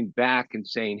going back and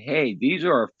saying, hey, these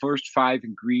are our first 5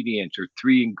 ingredients or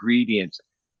 3 ingredients.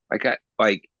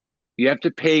 Like you have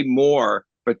to pay more,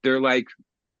 but they're like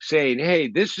saying, hey,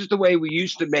 this is the way we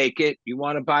used to make it. You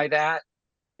want to buy that?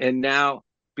 And now,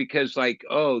 because like,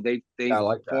 oh, they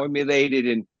like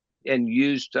formulated and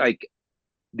used like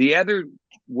the other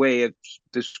way of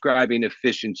describing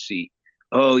efficiency.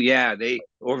 Oh yeah, they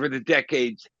over the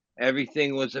decades,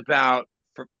 everything was about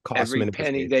for every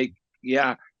penny they,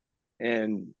 yeah,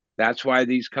 and that's why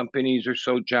these companies are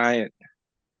so giant.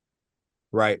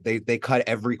 Right, they cut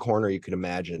every corner you could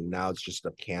imagine. Now it's just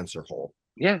a cancer hole.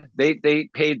 Yeah, they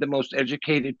paid the most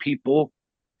educated people.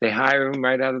 They hire them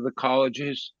right out of the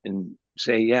colleges and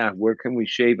say, yeah, where can we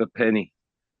shave a penny?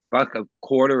 Fuck, a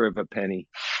quarter of a penny.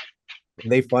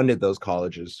 they funded those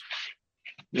colleges.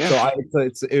 Yeah. So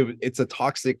it's a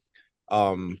toxic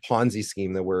Ponzi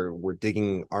scheme that we're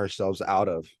digging ourselves out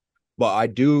of. But I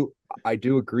do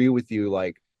agree with you.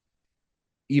 Like,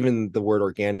 even the word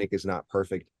organic is not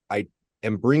perfect. I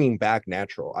am bringing back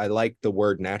natural. I like the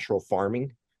word natural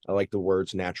farming. I like the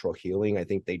words natural healing. I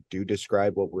think they do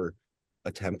describe what we're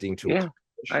attempting to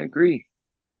accomplish. I agree.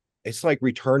 It's like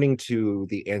returning to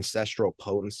the ancestral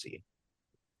potency.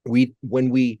 When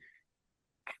we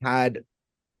had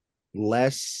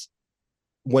less,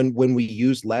 when we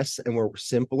used less and were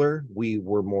simpler, we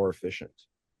were more efficient.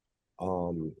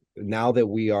 Now that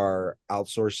we are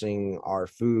outsourcing our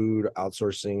food,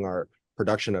 outsourcing our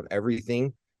production of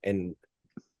everything, and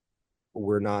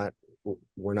we're not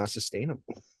sustainable.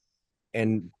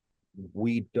 And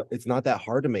it's not that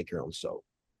hard to make your own soap.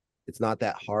 It's not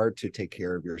that hard to take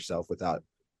care of yourself without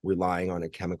relying on a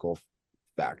chemical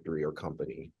factory or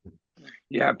company.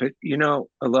 Yeah, but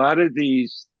a lot of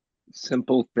these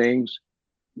simple things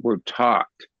were taught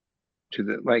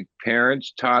to like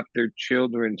parents taught their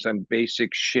children some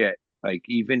basic shit. Like,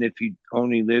 even if you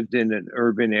only lived in an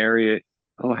urban area,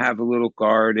 have a little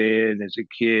garden as a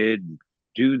kid,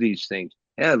 do these things.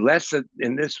 Yeah, less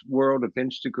in this world of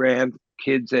Instagram,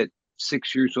 kids at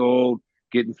 6 years old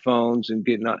getting phones and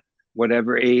getting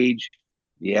whatever age.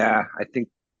 Yeah, I think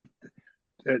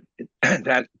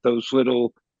that those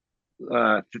little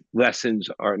lessons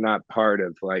are not part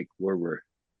of like where we're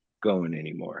going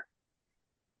anymore.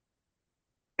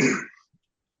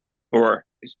 Or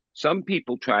some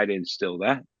people try to instill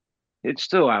that. It's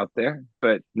still out there,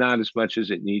 but not as much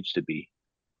as it needs to be.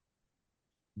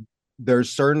 There's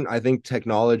certain, I think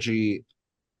technology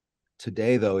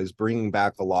today, though, is bringing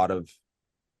back a lot of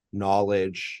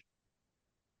knowledge.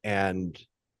 And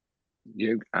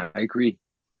yeah, I agree.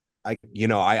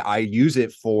 I use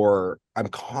it for, I'm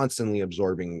constantly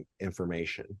absorbing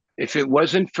information. If it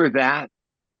wasn't for that,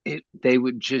 they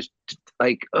would just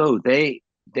like,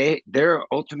 their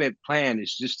ultimate plan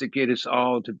is just to get us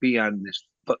all to be on this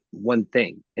one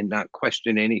thing and not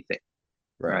question anything,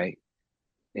 right?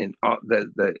 And all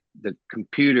the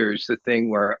computer's the thing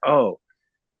where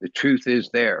the truth is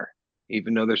there,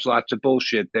 even though there's lots of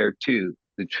bullshit there too.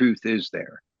 The truth is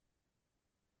there.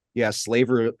 Yeah,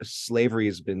 slavery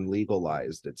has been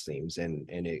legalized, it seems, and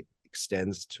it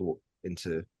extends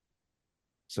into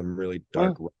some really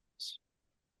dark realms.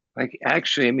 Like,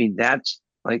 actually, I mean, that's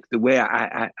like the way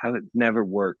I've never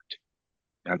worked.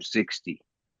 I'm 60,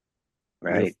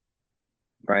 right?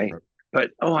 Right.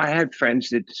 But I had friends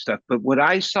that did stuff. But what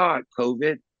I saw at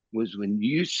COVID was when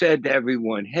you said to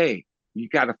everyone, "Hey, you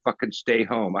got to fucking stay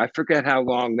home." I forget how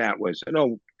long that was.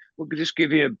 No, we'll just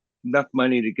give you enough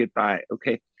money to get by.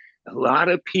 Okay. A lot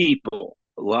of people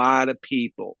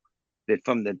that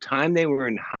from the time they were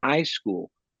in high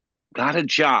school got a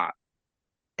job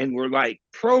and were like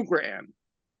programmed,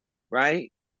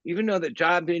 right? Even though the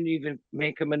job didn't even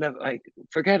make them enough, like,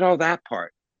 forget all that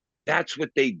part. That's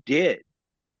what they did.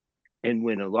 And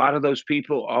when a lot of those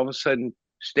people all of a sudden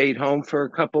stayed home for a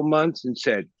couple months and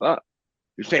said, fuck,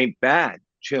 this ain't bad,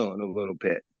 chilling a little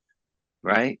bit,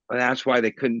 right? Well, that's why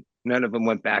none of them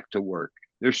went back to work.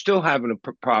 They're still having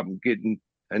a problem getting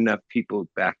enough people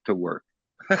back to work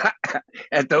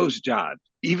at those jobs,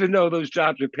 even though those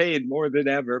jobs are paying more than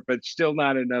ever, but still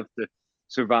not enough to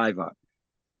survive on.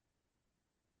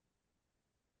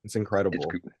 It's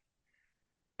incredible.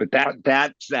 But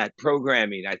that's that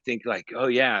programming. I think like, oh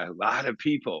yeah, a lot of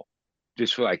people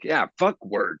just were like, yeah, fuck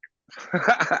work.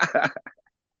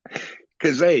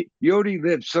 Because hey, you only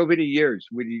live so many years.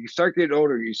 When you start getting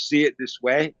older, you see it this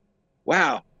way.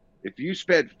 Wow, if you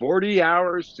spend 40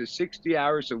 hours to 60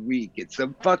 hours a week at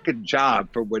some fucking job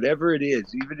for whatever it is,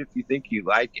 even if you think you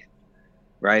like it,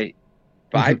 right?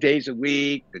 5 days a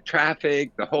week, the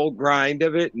traffic, the whole grind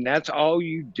of it, and that's all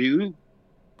you do,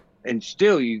 and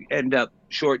still you end up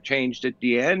shortchanged at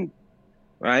the end,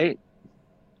 right?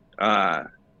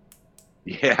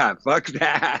 Yeah, fuck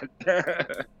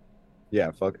that.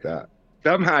 Yeah, fuck that.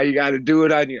 Somehow you got to do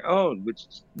it on your own, which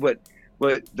is what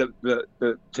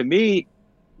the to me,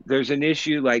 there's an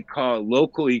issue like called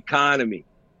local economy,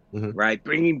 right?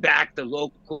 Bringing back the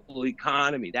local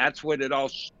economy. That's what it all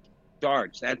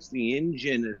starts. That's the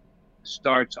engine that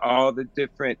starts all the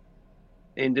different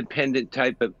independent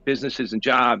type of businesses and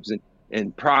jobs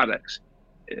and products.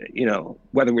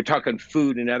 Whether we're talking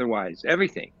food and otherwise,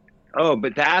 everything.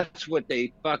 But that's what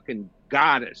they fucking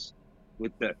got us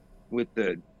with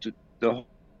the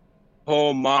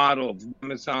whole model of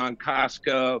Amazon,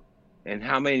 Costco, and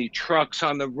how many trucks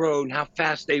on the road, and how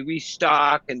fast they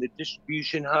restock, and the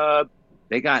distribution hub.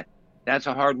 That's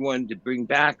a hard one to bring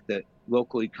back, the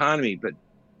local economy, but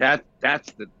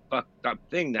that's the fucked up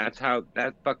thing. That's how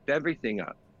that fucked everything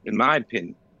up, in my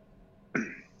opinion.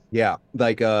 Yeah,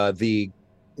 like the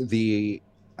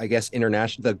I guess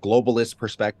international, the globalist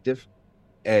perspective,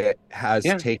 it has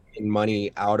Yeah. taken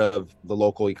money out of the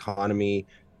local economy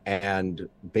and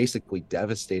basically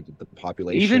devastated the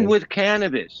population. Even with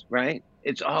cannabis, right?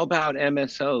 It's all about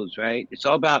MSOs, right? It's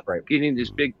all about Right. getting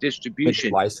this big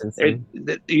distribution. Licensing.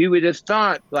 You would have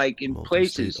thought, like in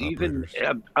Multi-state places, even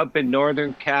operators. up in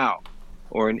Northern Cal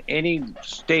or in any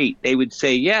state, they would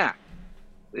say, yeah,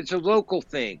 it's a local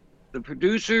thing. The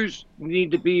producers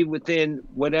need to be within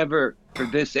whatever for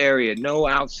this area, no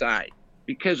outside.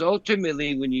 Because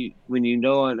ultimately, when you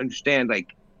know and understand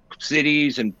like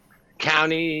cities and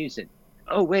counties and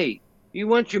oh wait, you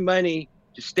want your money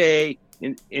to stay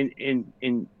in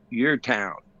your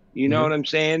town. You know what I'm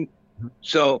saying?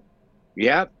 So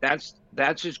yeah, that's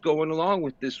just going along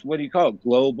with this, what do you call it,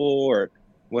 global or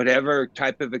whatever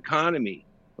type of economy.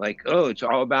 Like, oh, it's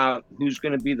all about who's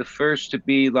going to be the first to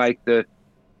be like the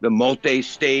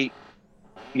multi-state,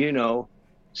 you know,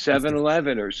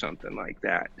 7-Eleven or something like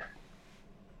that.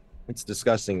 It's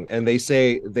disgusting. And they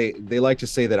say they like to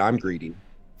say that I'm greedy,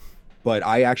 but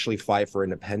I actually fight for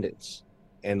independence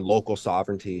and local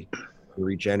sovereignty and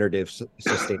regenerative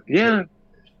sustainability. Yeah.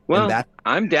 Well, that,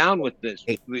 I'm down with this,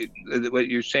 what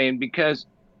you're saying, because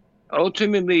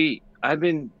ultimately I've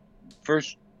been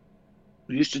first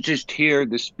used to just hear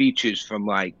the speeches from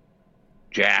like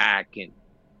Jack and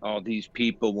all these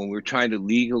people when we're trying to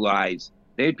legalize.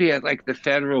 They'd be at like the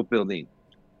federal building.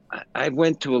 I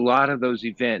went to a lot of those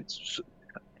events.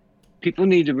 People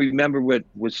need to remember what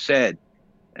was said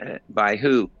by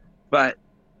who. But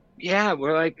yeah,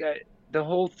 we're like the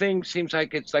whole thing seems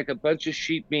like it's like a bunch of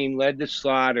sheep being led to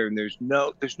slaughter, and there's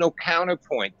no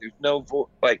counterpoint. There's no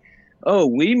like, oh,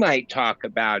 we might talk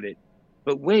about it,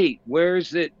 but wait,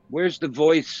 where's it? Where's the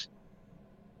voice?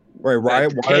 right? Why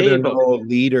are there no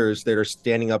leaders that are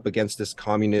standing up against this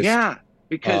communist? Yeah,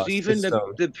 because even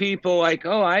system? the people like,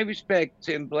 oh, I respect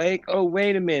Tim Blake. Oh,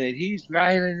 wait a minute, he's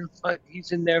right.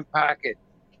 He's in their pocket.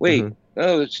 Wait,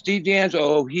 oh, Steve D'Angelo.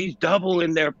 Oh, he's double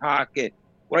in their pocket.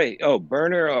 Wait, oh,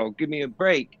 Berner. Oh, give me a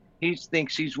break. He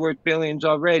thinks he's worth billions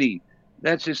already.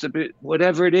 That's just a bit,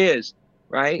 whatever it is,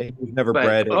 right? He's never But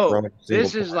bred oh,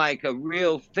 this is like a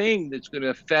real thing that's going to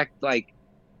affect like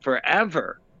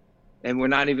forever. And we're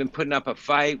not even putting up a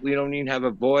fight. We don't even have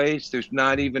a voice. There's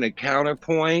not even a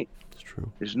counterpoint. It's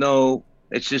true. There's no,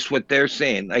 it's just what they're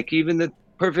saying. Like even the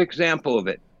perfect example of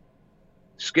it,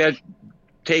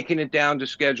 taking it down to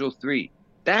Schedule 3.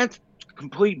 That's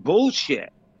complete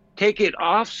bullshit. Take it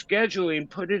off scheduling and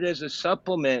put it as a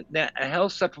supplement, a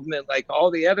health supplement like all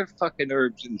the other fucking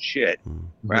herbs and shit,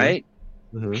 right?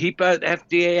 Keep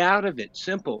FDA out of it.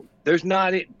 Simple. There's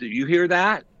not, do you hear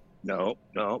that? No.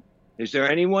 Is there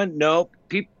anyone? No.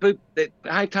 People that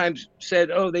High Times said,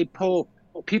 oh,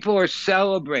 people are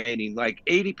celebrating. Like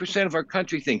 80% of our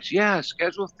country thinks, yeah,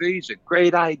 Schedule 3 is a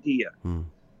great idea.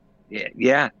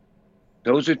 Yeah.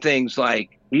 Those are things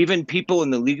like even people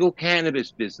in the legal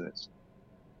cannabis business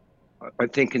are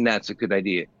thinking that's a good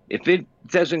idea. If it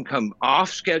doesn't come off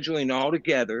scheduling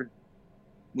altogether,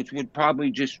 which would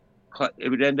probably it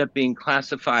would end up being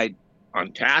classified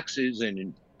on taxes and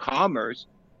in commerce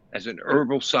as an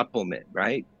herbal supplement,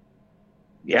 right?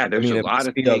 Yeah, there's a lot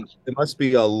of things. It must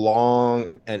be a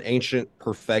long and ancient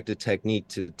perfected technique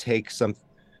to take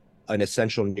an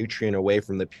essential nutrient away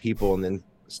from the people and then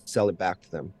sell it back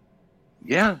to them.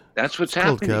 Yeah, that's what's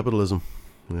happening. It's called capitalism.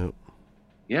 Yep.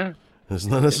 Yeah. It's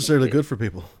not necessarily good for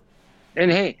people. And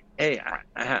hey,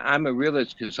 I'm a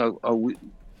realist because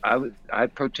I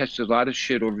protested a lot of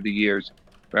shit over the years,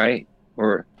 right?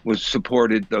 Or was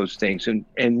supported those things.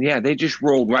 And yeah, they just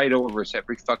rolled right over us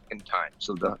every fucking time.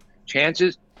 So the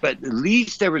chances, but at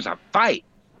least there was a fight.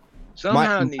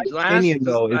 Somehow in these last is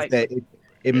that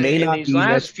it may not these be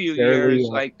last few years,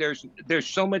 like there's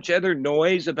so much other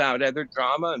noise about other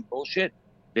drama and bullshit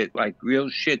that like real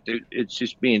shit, it's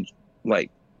just being like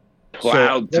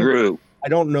plowed through. I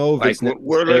don't know if like it's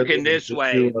we're looking this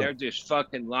way, they're just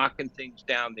fucking locking things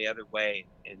down the other way.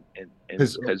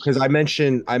 Because I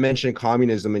mentioned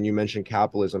communism and you mentioned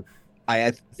capitalism.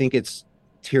 I think it's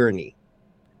tyranny,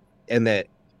 and that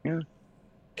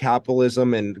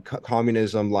capitalism and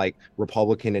communism, like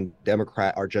Republican and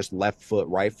Democrat, are just left foot,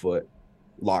 right foot,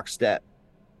 lockstep,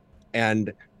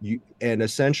 and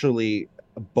essentially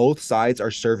both sides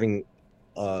are serving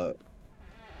a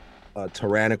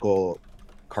tyrannical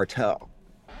cartel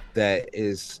that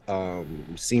is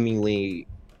seemingly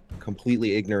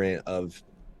completely ignorant of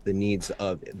the needs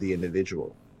of the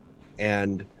individual,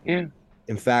 and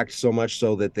in fact so much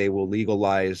so that they will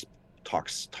legalize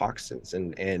toxins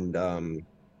and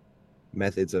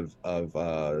methods of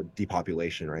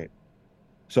depopulation, right?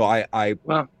 So I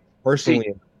Well,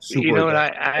 personally see, am you super know what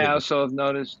against I also have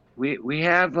noticed? We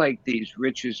have like these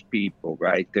richest people,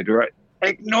 right? That are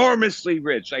enormously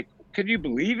rich. Like, can you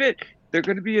believe it? They're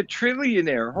going to be a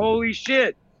trillionaire. Holy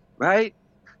shit, right?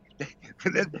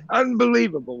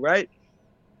 Unbelievable, right?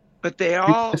 But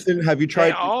Have you they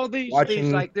tried all these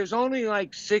watching? like there's only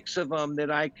like six of them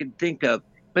that I can think of,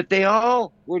 but they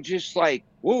all were just like,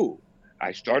 whoa,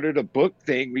 I started a book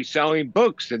thing reselling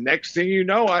books. The next thing you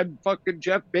know, I'm fucking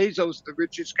Jeff Bezos, the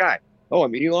richest guy. Oh,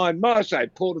 I'm Elon Musk. I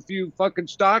pulled a few fucking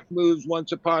stock moves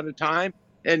once upon a time,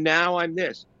 and now I'm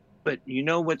this. But you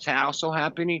know what's also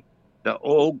happening? The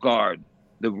old guard,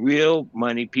 the real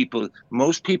money people,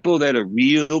 most people that are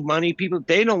real money people,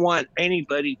 they don't want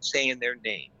anybody saying their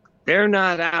name. They're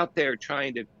not out there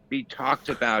trying to be talked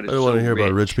about I as don't want so to hear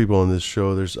about rich rich, people on this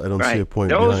show. I don't see right? a point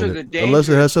Those are behind it, the unless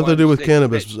it has dangerous something to do ones with that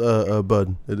cannabis,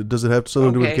 Bud. Does it have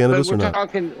something to do with okay, but cannabis or we're not?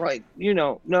 talking like,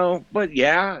 no, but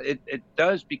yeah, it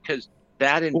does because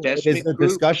that Well, it is investment the group,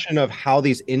 discussion of how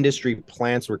these industry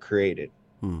plants were created.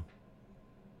 Hmm.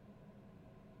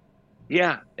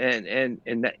 yeah, and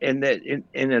that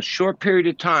in a short period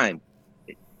of time,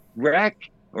 rec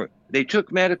or they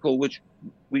took medical, which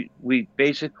we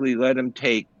basically let them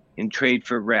take in trade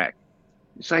for rec.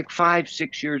 It's like 5,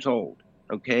 6 years old,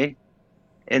 okay,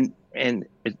 and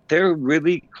they're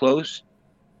really close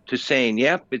to saying,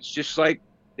 "Yep, it's just like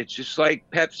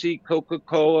Pepsi,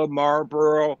 Coca-Cola,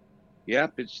 Marlboro.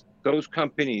 Yep, it's those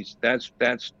companies. That's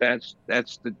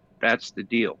the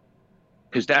deal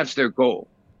because that's their goal.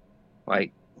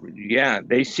 Like, yeah,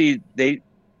 they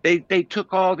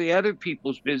took all the other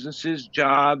people's businesses,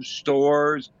 jobs,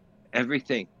 stores,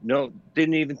 everything. No,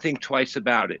 didn't even think twice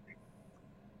about it.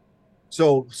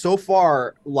 So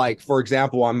far, like for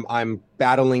example, I'm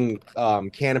battling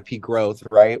Canopy Growth,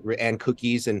 right, and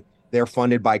cookies, and they're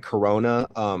funded by Corona,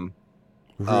 Really?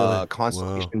 Wow.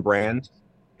 Constellation Brands,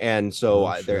 and so Oh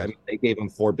I shit. mean, they gave them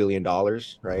 $4 billion,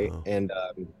 right, Wow. and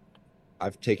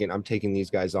I'm taking these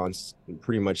guys on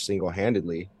pretty much single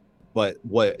handedly, but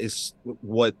what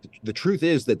the truth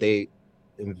is that they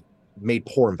made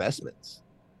poor investments,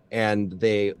 and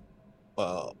they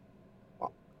uh,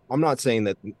 I'm not saying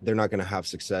that they're not going to have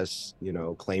success,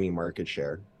 claiming market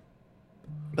share,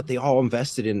 but they all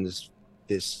invested in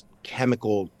this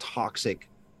chemical toxic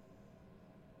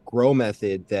grow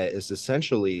method that is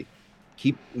essentially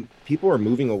keep people are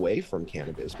moving away from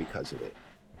cannabis because of it.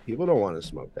 People don't want to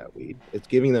smoke that weed. It's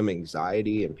giving them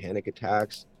anxiety and panic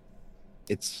attacks.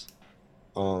 It's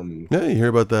Yeah, you hear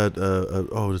about that?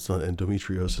 Oh, it's not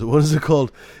endometriosis. What is it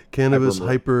called? Cannabis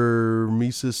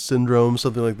hypermesis syndrome,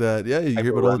 something like that. Yeah, you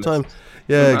hear about it all the time.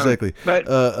 Yeah, exactly. But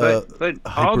all those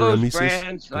Hyperemesis.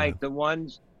 brands, like the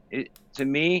ones, to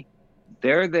me,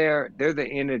 they're the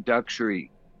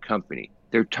introductory company.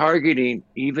 They're targeting,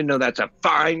 even though that's a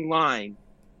fine line,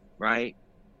 right?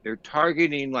 They're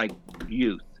targeting like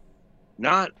youth,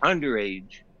 not underage,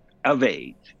 of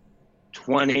age,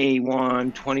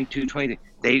 21, 22, 20.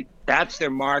 That's their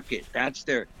market. That's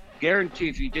their guarantee.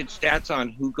 If you did stats on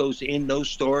who goes in those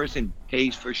stores and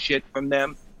pays for shit from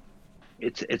them,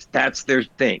 it's that's their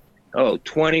thing. Oh,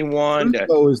 21 to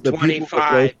though is the people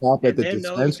that go 25. shop at And the then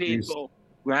those dispensaries people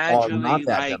are not gradually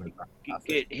that like demographic.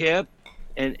 get hip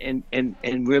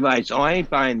and realize, oh, I ain't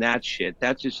buying that shit.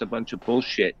 That's just a bunch of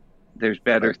bullshit. There's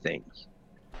better things.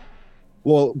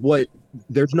 Well,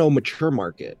 there's no mature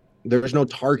market. There's no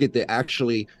target that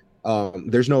actually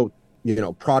there's no,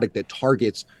 product that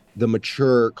targets the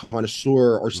mature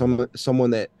connoisseur or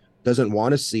someone that doesn't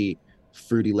want to see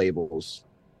fruity labels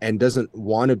and doesn't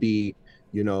want to be,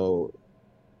 you know,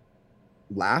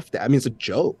 laughed at. I mean, it's a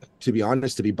joke, to be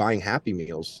honest, to be buying Happy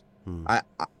Meals. Hmm. I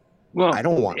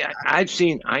don't want that. I've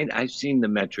seen the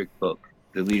metric book,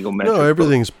 the legal No, metric book,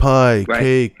 everything's pie, right?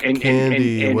 cake,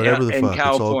 candy, whatever the In fuck. It's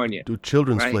all California,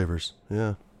 children's right? flavors.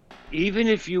 Yeah. Even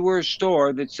if you were a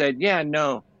store that said, yeah,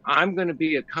 no, I'm going to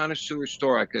be a connoisseur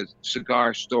store, like a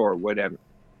cigar store or whatever.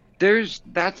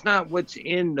 That's not what's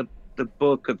in the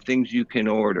book of things you can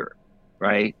order,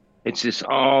 right? It's just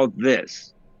all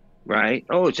this, right?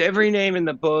 Oh, it's every name in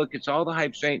the book. It's all the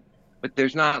hype train, but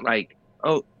there's not like,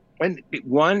 oh,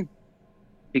 one,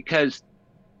 because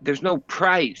there's no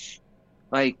price.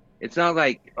 Like, it's not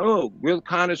like, oh, real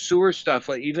connoisseur stuff,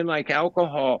 like even like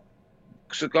alcohol,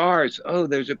 cigars. Oh,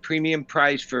 there's a premium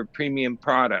price for a premium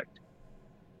product.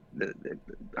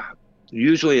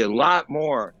 Usually a lot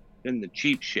more than the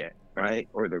cheap shit, right?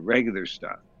 Or the regular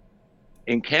stuff.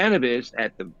 In cannabis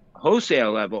at the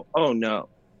wholesale level, oh no,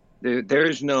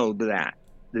 there's no that.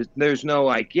 There's no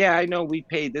like, yeah, I know we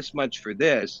pay this much for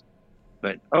this,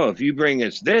 But if you bring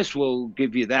us this, we'll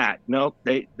give you that. No,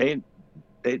 they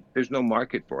there's no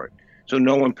market for it, so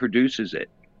no one produces it.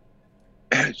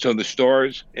 So the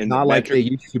stores and the Not like they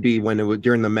metric, used to be when it was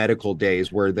during the medical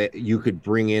days where you could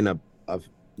bring in a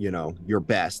your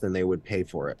best and they would pay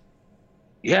for it.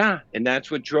 yeah, and that's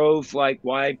what drove like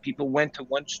why people went to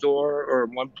one store or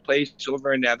one place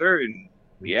over another, and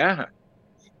yeah,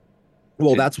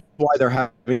 Well, to, that's why they're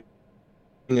having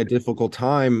a difficult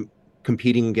time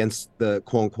competing against the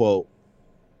quote unquote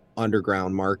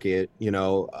underground market,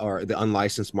 or the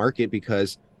unlicensed market,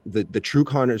 because the true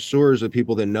connoisseurs, the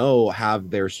people that know, have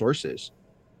their sources.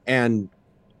 And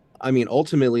I mean,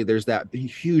 ultimately, there's that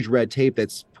huge red tape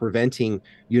that's preventing,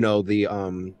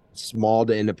 the small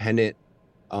to independent,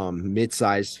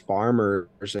 mid-sized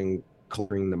farmers and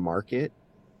clearing the market,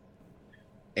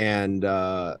 and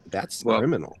that's well,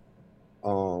 criminal.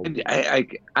 I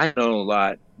don't know a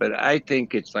lot, but I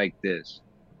think it's like this: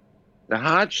 the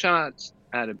hot shots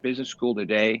out of business school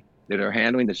today that are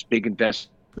handling this big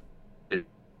investment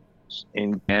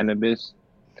in cannabis,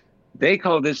 they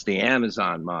call this the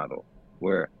Amazon model,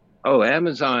 where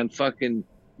Amazon fucking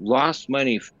lost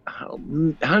money,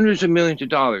 hundreds of millions of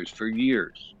dollars for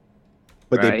years,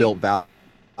 But they right? built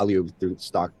value through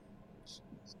stock.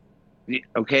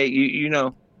 Okay, you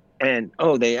know, and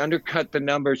they undercut the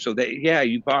numbers, so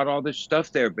you bought all this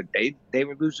stuff there, but they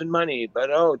were losing money, but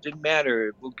it didn't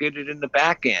matter, we'll get it in the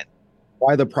back end.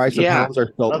 Why the price of Yeah, pounds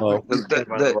are so That's low. what you said,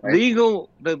 by the way.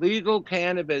 the legal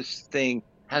cannabis thing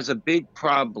has a big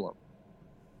problem.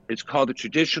 It's called the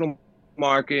traditional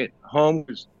market, home,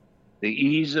 the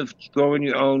ease of growing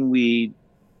your own weed,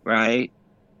 right?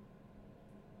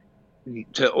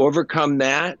 To overcome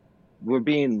that, we're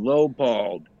being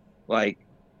lowballed. Like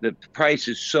the price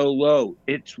is so low.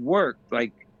 It's worked.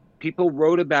 Like people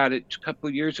wrote about it a couple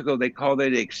of years ago. They called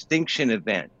it an extinction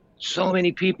event. So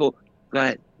many people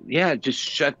got,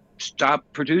 just stop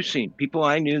producing. People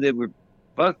I knew that were,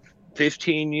 fuck,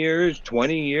 15 years,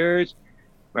 20 years,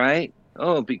 right?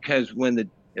 Because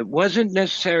it wasn't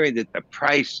necessary that the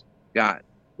price got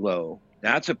low.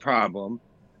 That's a problem.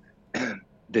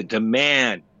 The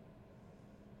demand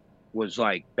was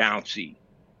like bouncy,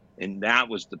 and that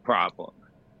was the problem,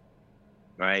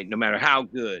 right? No matter how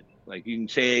good, like you can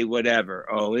say whatever,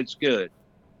 it's good.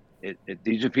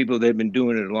 These are people that have been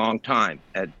doing it a long time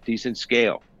at decent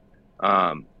scale.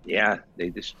 They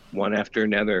just one after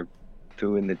another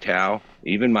threw in the towel.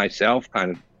 Even myself,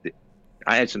 kind of,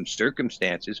 I had some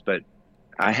circumstances, but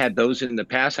I had those in the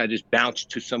past. I just bounced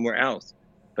to somewhere else.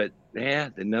 But yeah,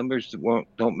 the numbers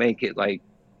don't make it like,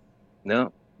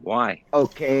 no. Why?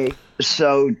 Okay,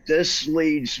 so this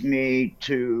leads me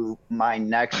to my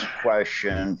next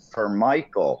question for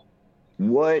Michael.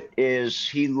 What is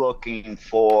he looking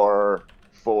for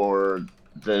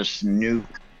this new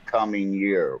coming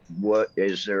year? What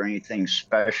is there anything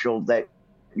special that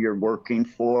you're working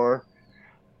for?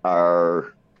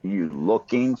 Are you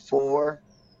looking for?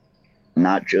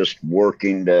 Not just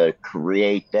working to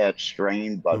create that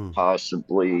strain, but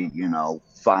possibly,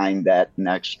 find that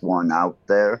next one out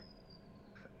there.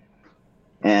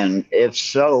 And if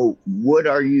so, what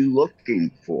are you looking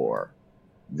for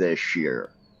this year?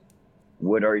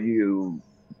 What are you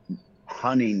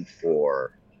hunting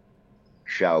for,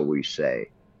 shall we say?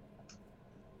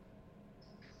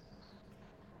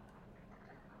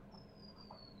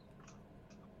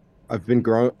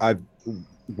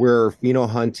 We're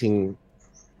hunting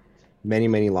many,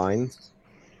 many lines.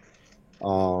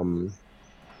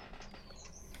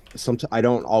 Sometimes I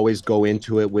don't always go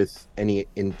into it with any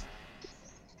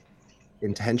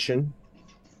intention,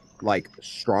 like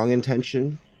strong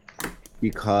intention,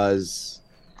 because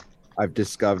I've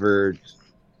discovered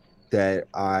that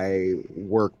I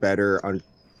work better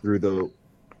through the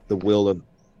will of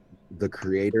the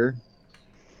creator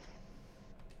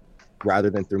rather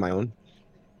than through my own.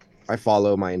 I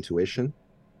follow my intuition.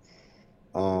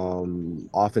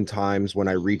 Oftentimes when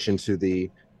I reach into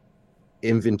the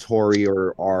inventory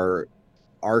or our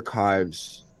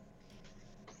archives,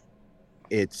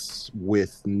 it's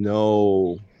with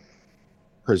no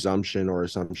presumption or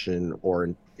assumption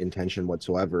or intention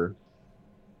whatsoever,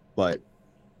 but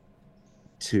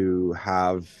to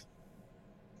have,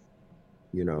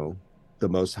 the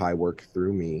Most High work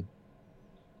through me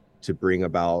to bring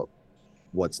about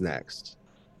what's next.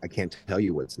 I can't tell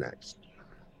you what's next.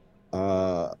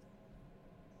 I've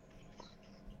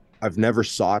never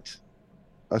sought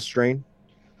a strain.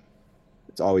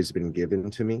 It's always been given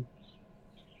to me.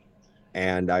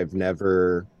 And I've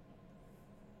never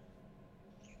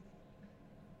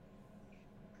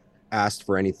asked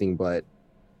for anything but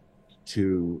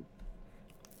to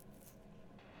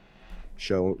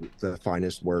show the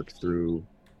finest work through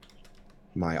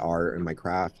my art and my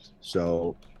craft.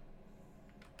 So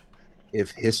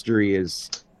if history is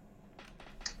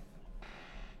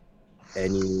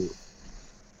any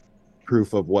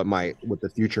proof of what the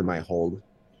future might hold,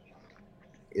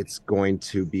 it's going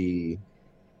to be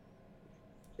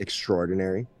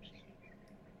extraordinary.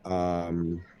 I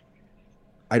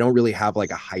don't really have like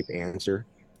a hype answer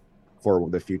for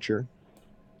the future,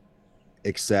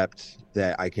 except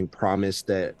that I can promise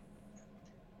that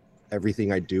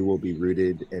everything I do will be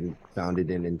rooted and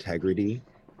founded in integrity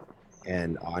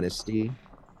and honesty,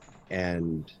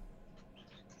 and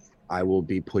I will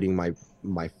be putting my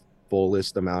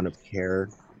fullest amount of care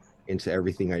into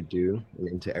everything I do and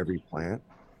into every plant.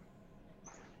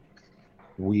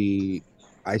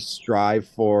 I strive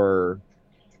for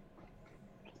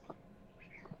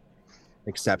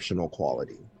exceptional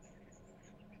quality.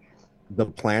 The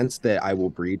plants that I will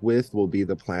breed with will be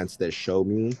the plants that show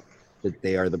me that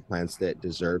they are the plants that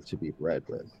deserve to be bred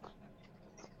with.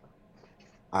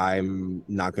 I'm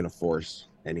not going to force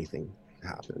anything to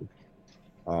happen.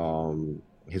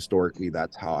 Historically,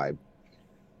 that's how I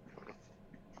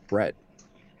bred.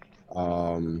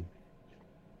 I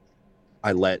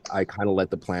kind of let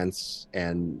the plants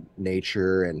and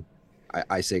nature, and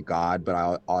I say God,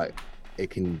 but it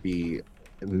can be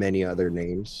many other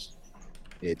names.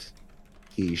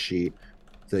 He, she,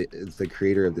 the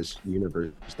creator of this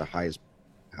universe, the highest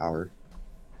power.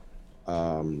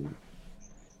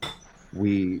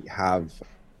 We have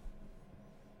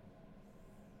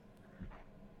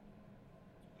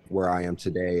where I am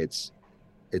today. It's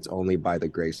only by the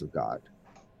grace of God,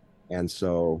 and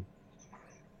so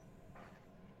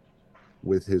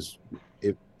with his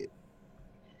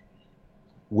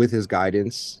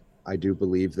guidance, I do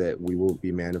believe that we will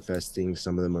be manifesting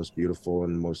some of the most beautiful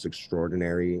and most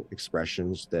extraordinary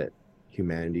expressions that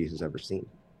humanity has ever seen.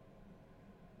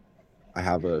 I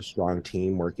have a strong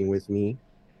team working with me.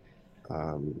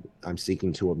 I'm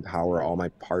seeking to empower all my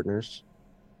partners.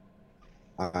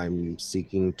 I'm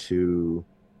seeking to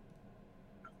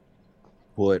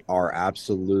put our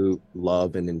absolute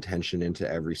love and intention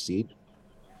into every seed.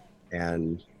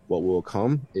 And what will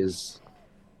come is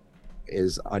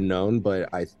unknown, but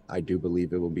I do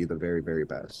believe it will be the very, very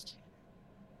best.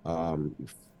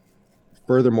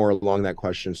 Furthermore, along that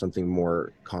question, something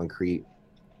more concrete,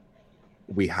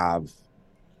 we have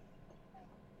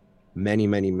many,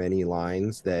 many, many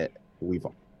lines that we've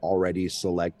already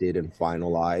selected and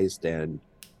finalized and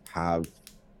have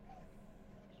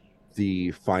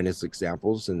the finest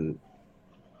examples in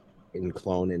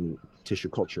clone and tissue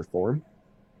culture form.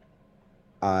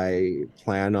 I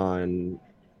plan on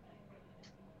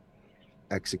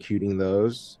executing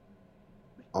those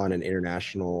on an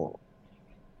international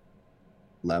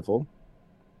level.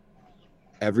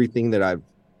 Everything that I've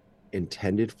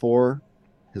intended for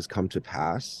has come to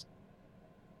pass.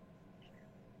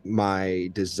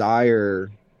 My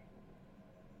desire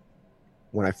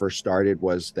when I first started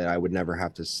was that I would never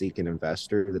have to seek an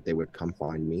investor, that they would come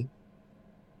find me.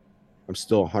 I'm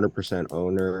still 100%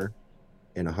 owner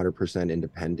and 100%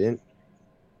 independent,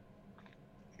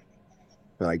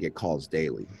 but I get calls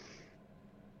daily.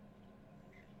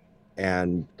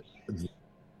 And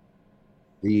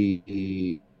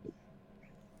the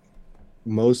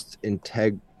most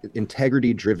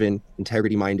integrity-driven,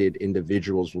 integrity-minded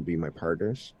individuals will be my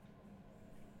partners.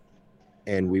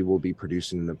 And we will be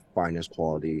producing the finest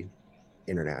quality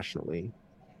internationally,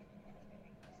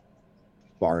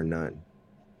 bar none.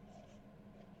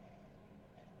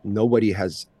 Nobody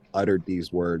has uttered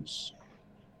these words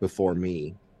before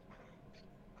me.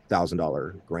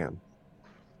 $1,000 gram.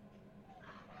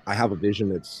 I have a vision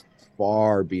that's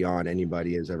far beyond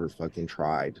anybody has ever fucking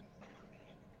tried.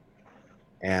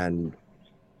 And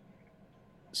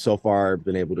so far I've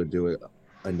been able to do it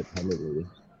independently.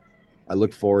 I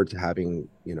look forward to having,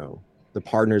 the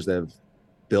partners that have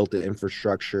built the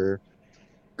infrastructure,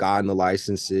 gotten the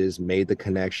licenses, made the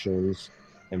connections,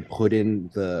 and put in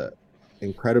the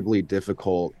incredibly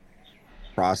difficult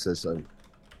process of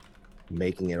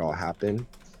making it all happen.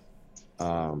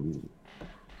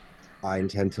 I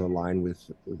intend to align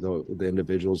with the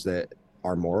individuals that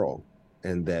are moral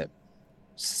and that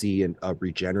see a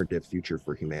regenerative future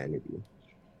for humanity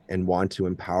and want to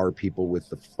empower people with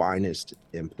the finest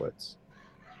inputs,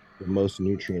 the most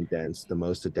nutrient dense, the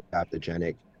most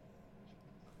adaptogenic,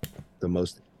 the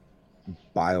most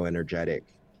bioenergetic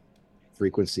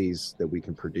frequencies that we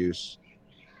can produce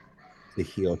to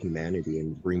heal humanity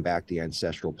and bring back the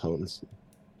ancestral potency.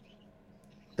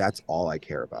 That's all I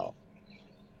care about.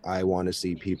 I want to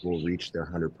see people reach their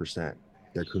 100%,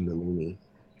 their kundalini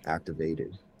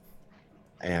activated.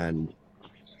 And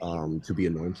to be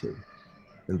anointed,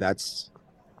 and that's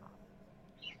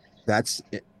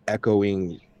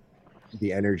echoing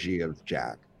the energy of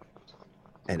Jack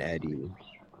and Eddie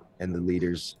and the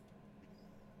leaders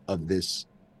of this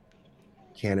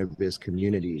cannabis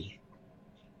community,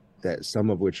 that some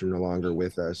of which are no longer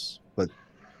with us, but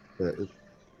the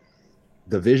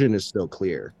vision is still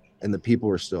clear and the people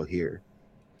are still here.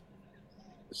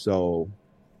 So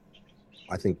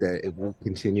I think that it will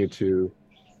continue to,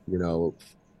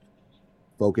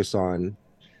 focus on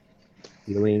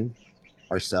healing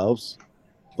ourselves,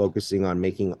 focusing on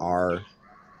making our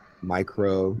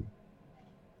micro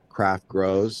craft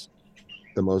grows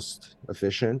the most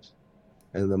efficient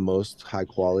and the most high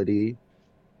quality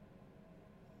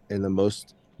and the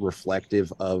most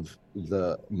reflective of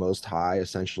the most high,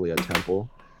 essentially a temple.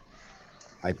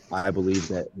 I believe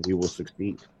that we will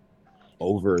succeed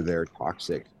over their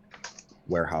toxic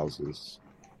warehouses.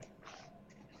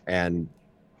 And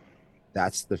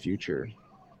that's the future,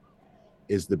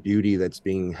 is the beauty that's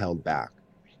being held back.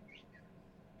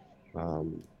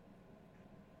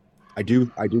 I do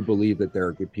believe that there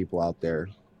are good people out there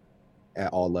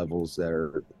at all levels that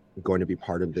are going to be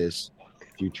part of this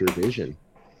future vision.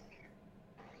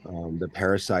 The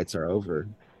parasites are over,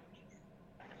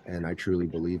 and I truly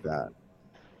believe that.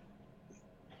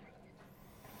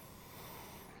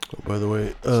 Oh, by the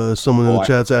way, someone in the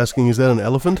chat's asking, is that an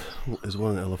elephant? Is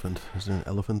what an elephant? Is there an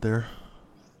elephant there?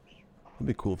 It'd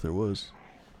be cool if there was.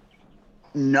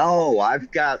 No,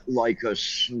 I've got like a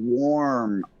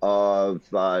swarm of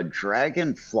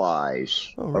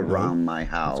dragonflies around my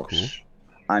house. Cool.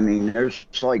 I mean, there's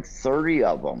like 30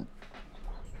 of them.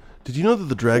 Did you know that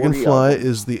the dragonfly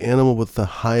is the animal with the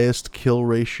highest kill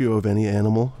ratio of any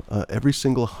animal? Every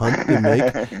single hunt they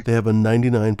make, they have a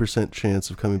 99% chance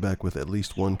of coming back with at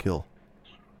least one kill.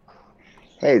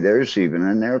 Hey, there's even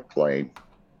an airplane.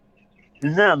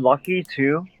 Isn't that lucky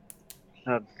too?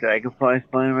 Have dragonflies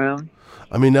flying around?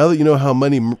 I mean, now that you know how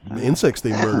many insects they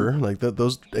murder, like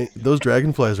those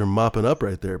dragonflies are mopping up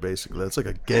right there. Basically, that's like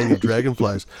a gang of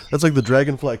dragonflies. That's like the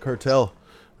dragonfly cartel,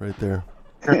 right there.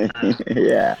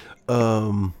 Yeah.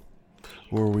 What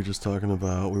were we just talking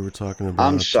about? We were talking about.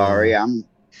 I'm sorry. I'm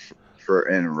for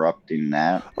interrupting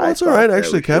that. Oh, that's all right.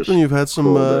 Actually, Captain, you've had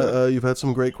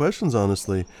some great questions.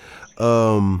 Honestly.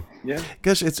 Yeah.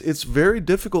 Gosh, it's very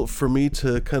difficult for me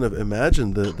to kind of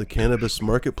imagine the cannabis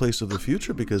marketplace of the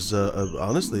future because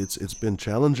honestly, it's been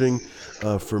challenging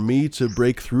for me to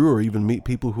break through or even meet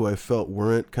people who I felt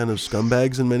weren't kind of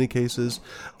scumbags in many cases.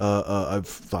 I've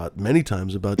thought many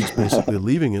times about just basically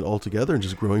leaving it altogether and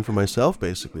just growing for myself,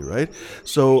 basically, right?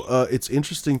 So it's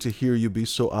interesting to hear you be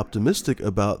so optimistic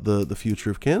about the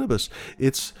future of cannabis.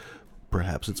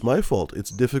 Perhaps it's my fault.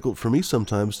 It's difficult for me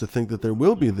sometimes to think that there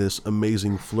will be this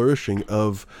amazing flourishing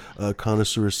of a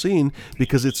connoisseur scene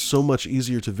because it's so much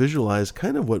easier to visualize.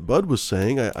 Kind of what Bud was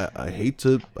saying. I hate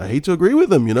to agree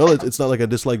with him. It's not like I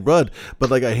dislike Bud, but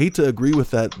like I hate to agree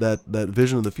with that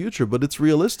vision of the future. But it's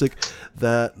realistic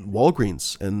that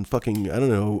Walgreens and fucking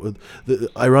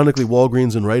ironically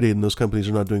Walgreens and Rite Aid and those companies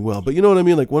are not doing well. But you know what I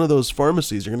mean? Like one of those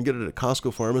pharmacies, you're gonna get it at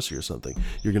Costco pharmacy or something.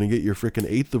 You're gonna get your freaking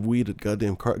eighth of weed at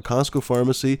goddamn Costco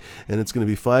pharmacy, and it's going to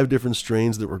be 5 different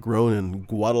strains that were grown in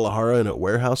Guadalajara in a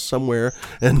warehouse somewhere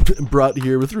and brought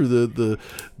here through the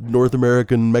North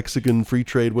American Mexican free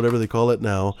trade, whatever they call it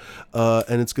now,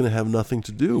 and it's going to have nothing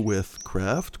to do with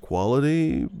craft,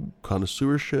 quality,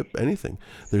 connoisseurship, anything.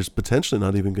 There's potentially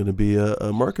not even going to be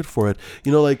a market for it.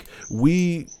 Like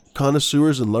we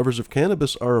connoisseurs and lovers of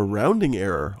cannabis are a rounding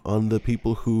error on the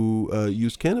people who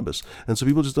use cannabis, and so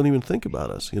people just don't even think about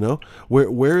us.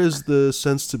 Where is the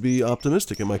sense to be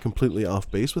optimistic? Am I completely off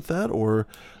base with that, or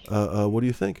what do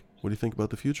you think? What do you think about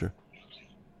the future?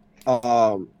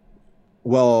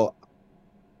 Well,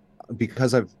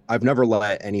 because I've never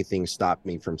let anything stop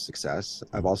me from success.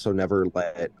 I've also never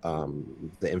let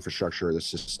the infrastructure or the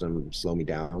system slow me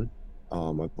down.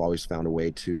 I've always found a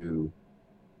way to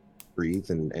breathe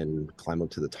and climb up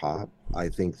to the top. I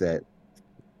think that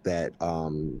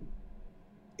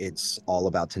it's all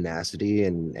about tenacity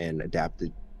and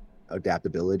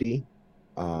adaptability.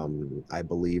 I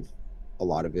believe a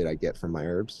lot of it I get from my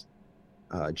herbs.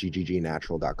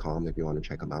 gggnatural.com if you want to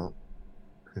check them out.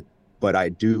 But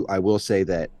I will say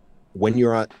that when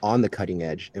you're on the cutting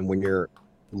edge and when you're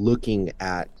looking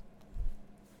at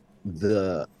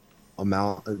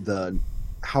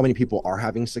how many people are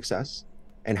having success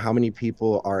and how many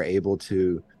people are able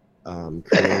to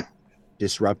create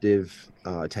disruptive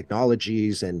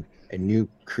technologies and new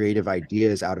creative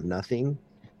ideas out of nothing,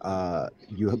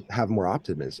 you have more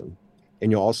optimism.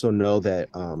 And you'll also know that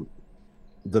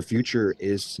the future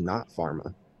is not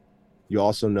pharma. You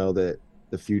also know that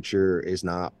The future is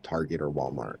not Target or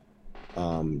Walmart.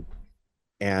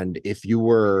 And if you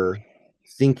were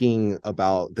thinking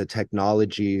about the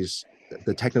technological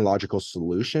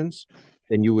solutions,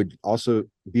 then you would also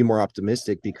be more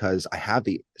optimistic, because I have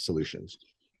the solutions.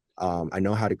 I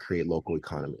know how to create local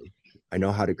economy. I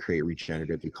know how to create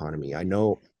regenerative economy. I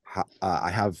know how, I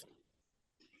have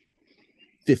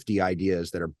 50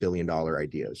 ideas that are billion-dollar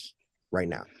ideas right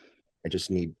now. I just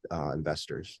need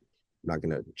investors. I'm not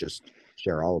going to just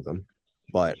share all of them,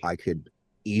 but I could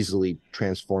easily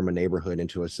transform a neighborhood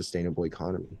into a sustainable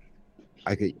economy.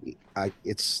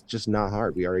 It's just not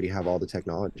hard. We already have all the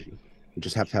technology. We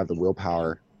just have to have the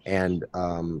willpower and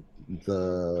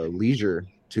the leisure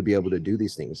to be able to do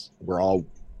these things. We're all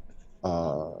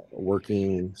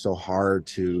working so hard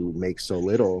to make so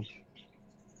little,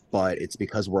 but it's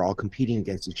because we're all competing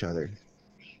against each other.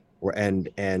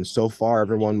 And so far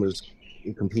everyone was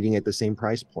competing at the same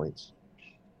price points.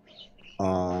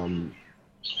 I'm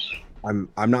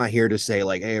not here to say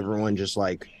like, hey, everyone just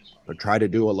like try to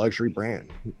do a luxury brand.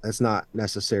 That's not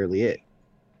necessarily it,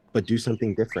 but do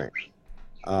something different.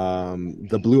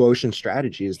 The blue ocean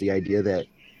strategy is the idea that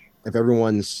if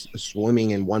everyone's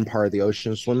swimming in one part of the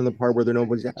ocean, swim in the part where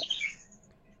nobody's at.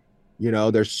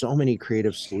 There's so many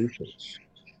creative solutions.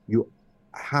 You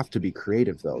have to be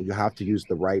creative, though. You have to use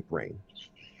the right brain.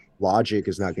 Logic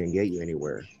is not going to get you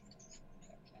anywhere.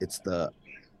 It's not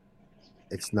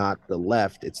the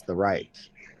left, it's the right.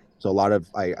 So a lot of,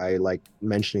 I like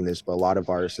mentioning this, but a lot of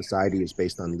our society is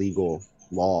based on legal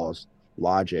laws,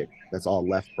 logic. That's all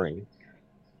left brain.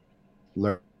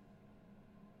 Learn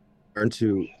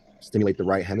to stimulate the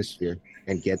right hemisphere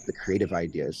and get the creative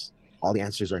ideas. All the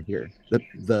answers are here.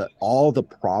 All the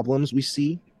problems we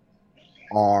see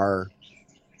are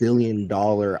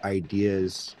billion-dollar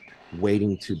ideas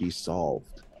waiting to be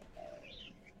solved.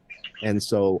 And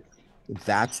so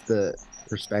that's the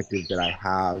perspective that I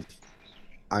have.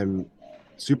 I'm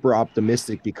super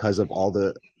optimistic because of all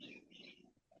the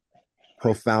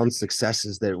profound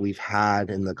successes that we've had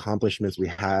and the accomplishments we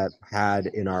have had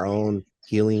in our own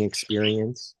healing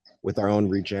experience, with our own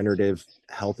regenerative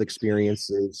health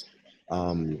experiences,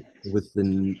 with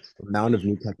the amount of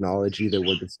new technology that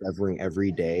we're discovering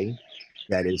every day.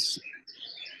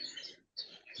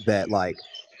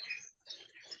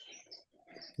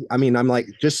 I'm like,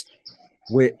 just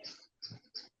we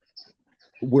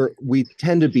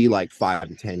tend to be like 5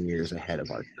 to 10 years ahead of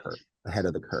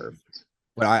the curve.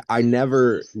 But I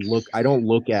don't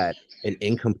look at an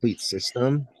incomplete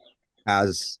system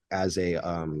as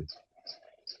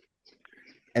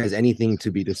anything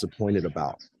to be disappointed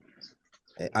about.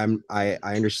 I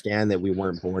understand that we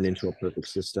weren't born into a perfect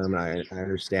system. And I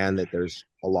understand that there's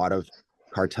a lot of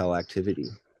cartel activity.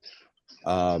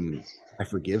 I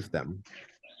forgive them,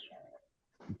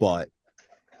 but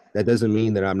that doesn't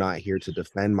mean that I'm not here to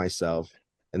defend myself,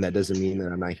 and that doesn't mean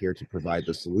that I'm not here to provide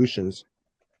the solutions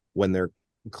when they're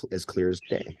as clear as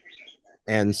day.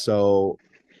 And so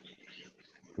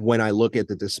when I look at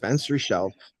the dispensary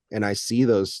shelf and I see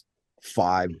those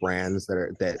 5 brands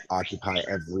that occupy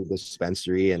every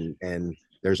dispensary, and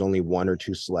there's only 1 or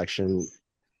 2 selections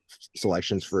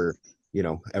for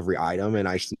every item, and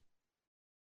I see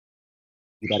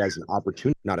that as an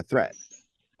opportunity, not a threat.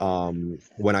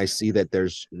 When I see that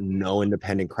there's no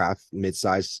independent craft,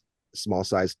 mid-size,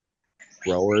 small-size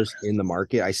growers in the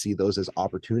market, I see those as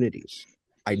opportunities.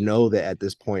 I know that at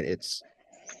this point it's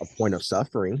a point of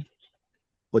suffering,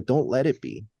 but don't let it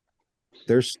be.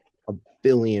 There's a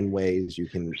billion ways you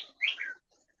can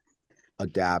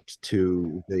adapt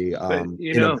to the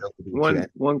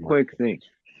one quick thing.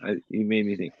 You made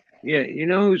me think. Yeah,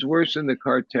 who's worse than the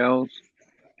cartels?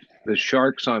 The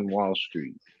sharks on Wall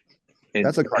Street. And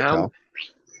that's a cartel.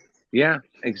 Yeah,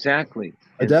 exactly.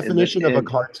 A definition of a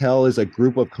cartel is a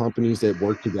group of companies that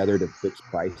work together to fix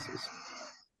prices.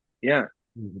 Yeah.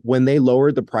 When they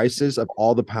lowered the prices of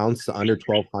all the pounds to under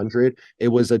 1,200, it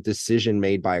was a decision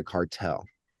made by a cartel.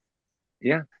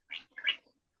 Yeah.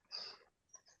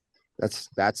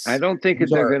 That's. I don't think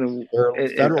they're going to.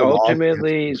 It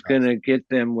ultimately is going to get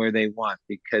them where they want,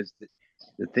 because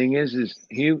the thing is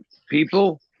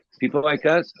people like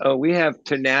us. Oh, we have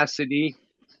tenacity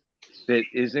that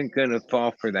isn't going to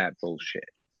fall for that bullshit.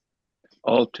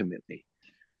 Ultimately,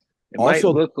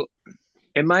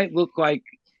 it might look like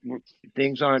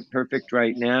things aren't perfect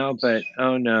right now, but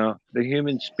oh no, the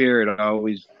human spirit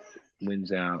always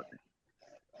wins out.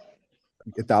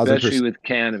 1,000%. Especially with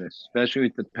cannabis, especially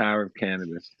with the power of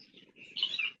cannabis.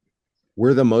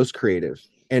 We're the most creative,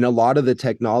 and a lot of the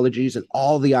technologies and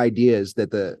all the ideas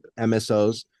that the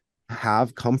MSOs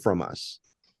have come from us.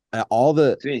 All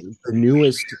the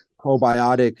newest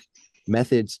probiotic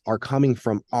methods are coming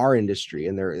from our industry,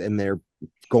 and they're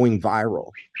going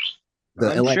viral.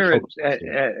 I'm sure it's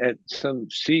at some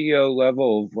CEO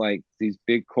level of like these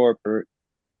big corporate,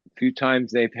 a few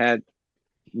times they've had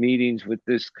meetings with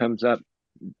this comes up.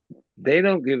 They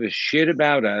don't give a shit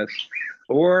about us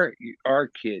or our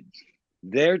kids.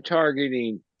 They're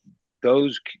targeting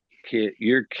those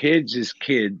your kids'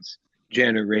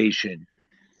 generation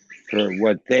for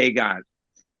what they got.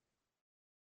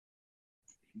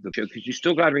 Because you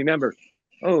still got to remember,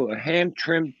 a hand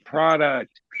trimmed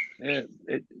product. It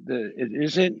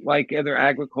isn't like other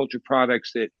agriculture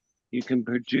products that you can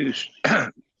produce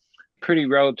pretty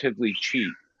relatively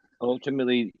cheap.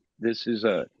 Ultimately, this is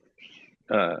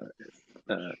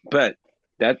but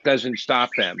that doesn't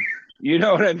stop them. You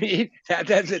know what I mean? That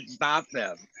doesn't stop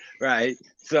them, right?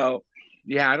 So,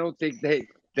 yeah, I don't think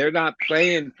they're not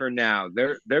playing for now.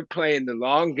 They're playing the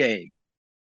long game.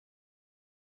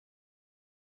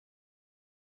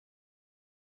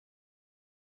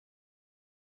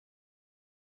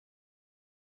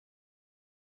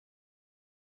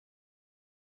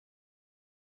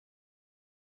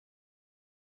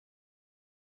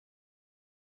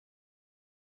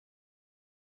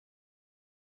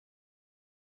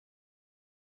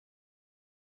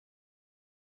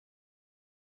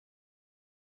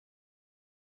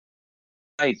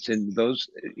 And those,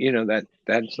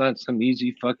 that's not some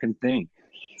easy fucking thing.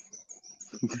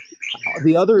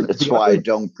 That's why I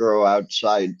don't grow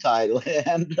outside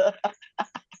Thailand.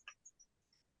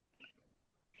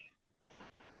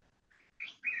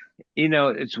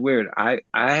 It's weird. I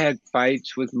had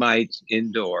fights with mites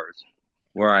indoors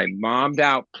where I mommed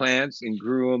out plants and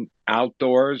grew them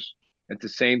outdoors at the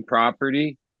same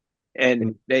property,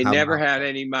 and they never had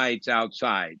any mites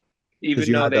outside,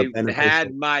 even though they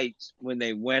had mites when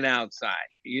they went outside.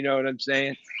 You know what I'm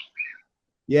saying?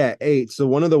 Yeah. Hey, so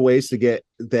one of the ways to get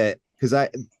that, because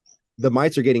the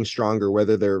mites are getting stronger,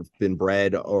 whether they've been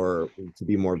bred or to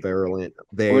be more virulent.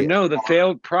 The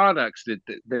failed products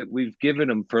that we've given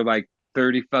them for like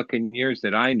 30 fucking years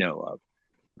that I know of,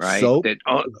 right? Soap, that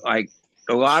like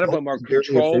a lot of them are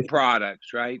control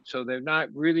products, right? So they're not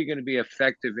really going to be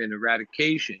effective in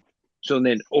eradication. So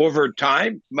then over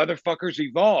time, motherfuckers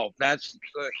evolve. That's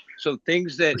so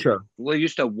things that we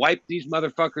used to wipe these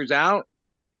motherfuckers out.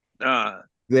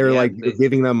 They're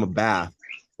giving them a bath,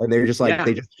 and they're just like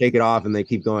they just shake it off and they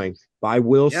keep going. But I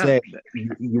will say,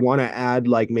 you want to add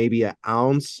like maybe an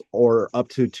ounce or up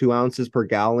to 2 ounces per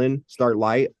gallon, start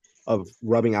light, of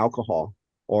rubbing alcohol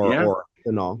or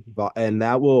phenol, and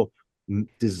that will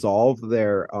dissolve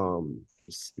their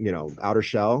outer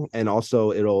shell, and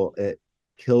also it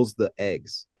kills the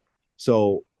eggs.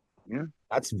 So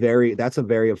that's a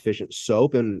very efficient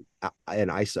soap and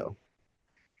ISO.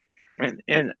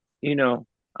 And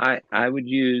I would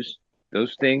use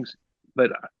those things,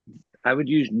 but I would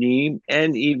use neem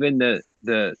and even the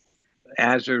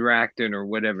azoractin or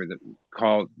whatever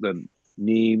called the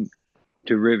neem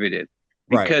derivative.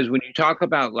 Because when you talk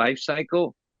about life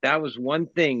cycle, that was one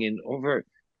thing. And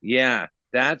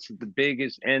that's the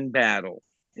biggest end battle.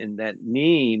 And that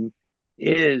neem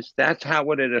that's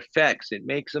what it affects. It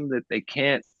makes them that they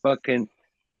can't fucking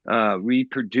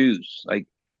reproduce. Like,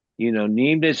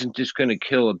 neem isn't just going to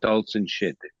kill adults and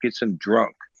shit. It gets them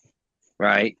drunk,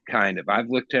 right? Kind of. I've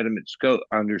looked at them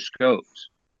under scopes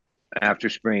after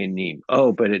spraying neem.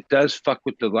 Oh, but it does fuck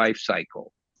with the life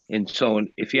cycle. And so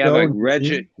if you have a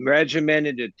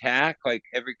regimented attack, like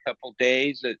every couple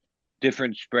days, a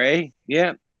different spray,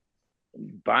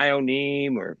 bio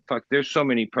neem or there's so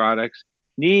many products.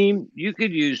 Neem, you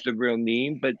could use the real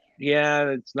neem, but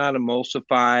it's not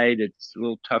emulsified. It's a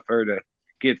little tougher to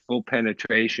get full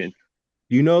penetration.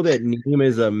 You know that neem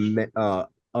is a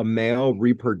male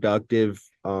reproductive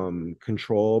birth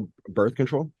control?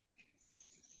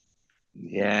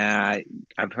 Yeah,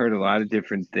 I've heard a lot of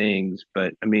different things,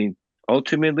 but I mean,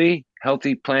 ultimately,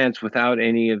 healthy plants without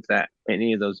any of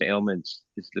those ailments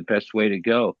is the best way to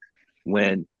go.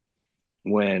 When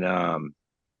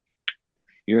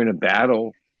you're in a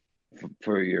battle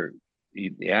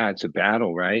it's a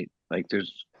battle, right? Like I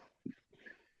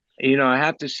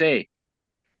have to say,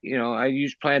 I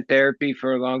used plant therapy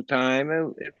for a long time.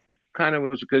 It kind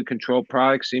of was a good control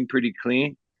product, seemed pretty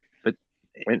clean, but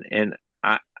and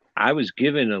I was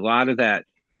given a lot of that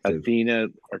Athena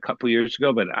a couple years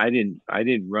ago, but I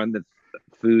didn't run the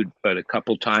food but a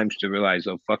couple times to realize,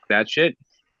 oh fuck that shit.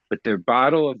 But their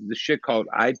bottle of the shit called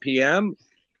IPM,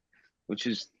 which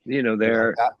is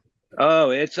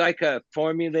it's like a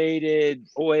formulated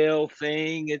oil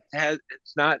thing.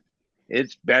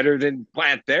 It's better than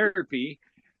plant therapy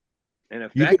and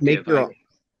effective.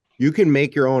 You can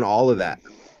make your own all of that.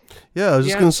 Yeah, I was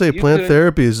just Yeah, gonna say, you plant could.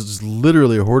 therapy is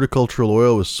literally a horticultural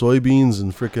oil with soybeans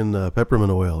and freaking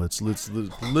peppermint oil. It's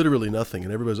literally nothing,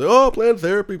 and everybody's like, "Oh, plant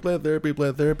therapy, plant therapy,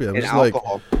 plant therapy." I'm And just like,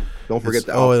 alcohol. Don't forget it's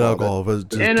the and alcohol. alcohol,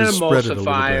 but And an just spread it a little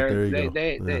bit. emulsifier. There you They, go.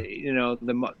 they, Yeah. they, you know,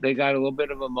 they got a little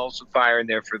bit of emulsifier in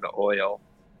there for the oil.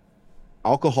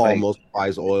 Alcohol Like,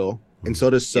 emulsifies oil, and so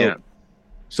does soap. yeah,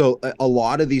 So a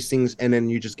lot of these things, and then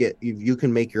you just get you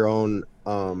can make your own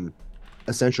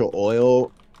essential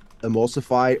oil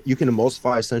emulsify. You can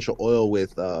emulsify essential oil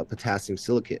with potassium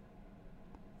silicate,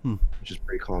 Hmm. which is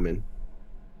pretty common.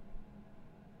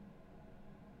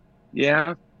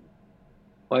 yeah.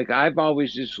 Like I've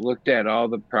always just looked at all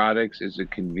the products as a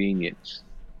convenience.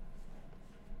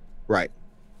 Right.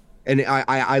 And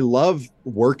I love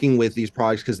working with these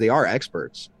products because they are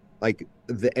experts. Like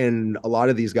and a lot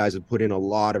of these guys have put in a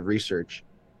lot of research.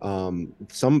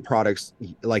 Some products,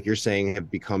 like you're saying,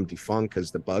 have become defunct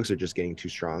because the bugs are just getting too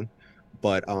strong.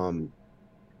 But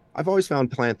I've always found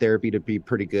plant therapy to be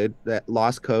pretty good. That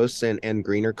Lost Coast and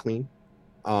Green are clean.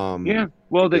 Yeah. Um,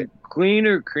 Well, yeah, the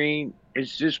cleaner cream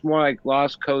is just more like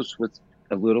Lost Coast with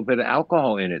a little bit of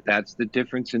alcohol in it. That's the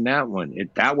difference in that one.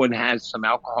 That one has some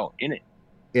alcohol in it.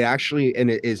 it actually and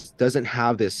it is doesn't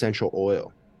have the essential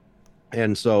oil.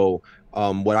 And so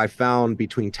what I found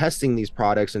between testing these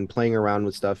products and playing around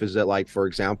with stuff is that, like, for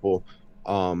example,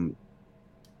 um,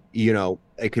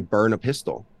 it could burn a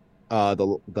pistol,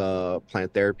 the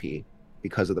plant therapy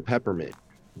because of the peppermint.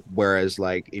 Whereas,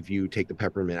 like, if you take the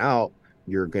peppermint out,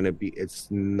 it's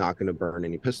not gonna burn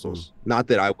any pistols. Not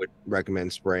that I would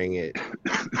recommend spraying it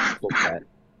full set,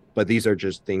 but these are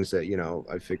just things that,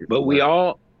 I figured But we work.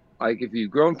 all, like, if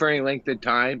you've grown for any length of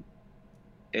time,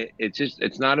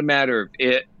 it's not a matter of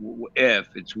if,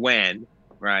 it's when,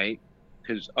 right?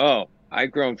 Because,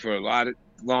 I've grown for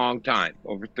long time,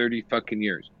 over 30 fucking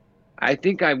years. I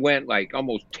think I went like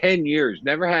almost 10 years,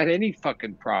 never had any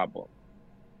fucking problem.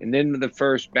 And then the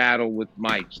first battle with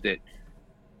mites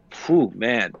whew,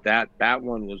 man, that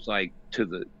one was like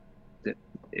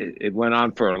it went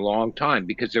on for a long time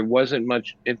because there wasn't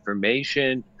much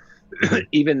information.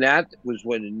 Even that was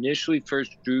what initially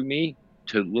first drew me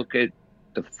to look at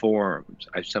the forums.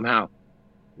 I somehow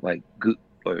like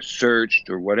or searched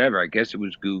or whatever. I guess it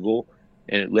was Google,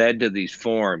 and it led to these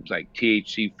forums like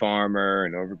THC Farmer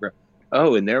and Overgrown.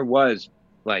 Oh, and there was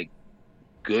like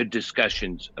good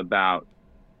discussions about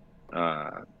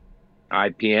uh,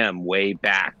 IPM way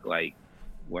back, like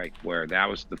where that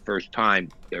was the first time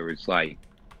there was like.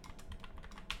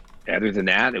 Other than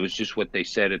that, it was just what they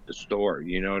said at the store.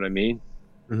 You know what I mean?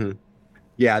 Mhm.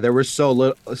 Yeah, there was so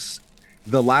little.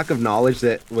 The lack of knowledge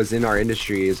that was in our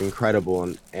industry is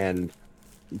incredible, and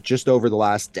just over the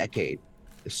last decade,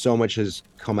 so much has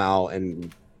come out,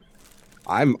 and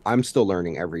I'm still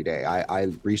learning every day. I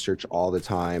research all the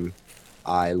time.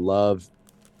 I love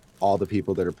all the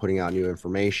people that are putting out new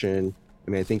information.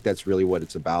 I mean, I think that's really what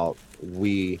it's about.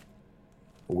 We're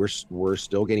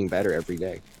still getting better every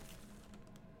day.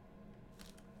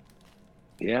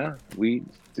 Yeah,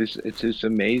 it's just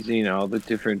amazing all the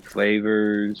different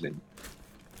flavors and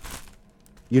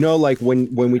Like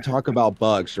when we talk about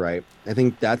bugs, right? I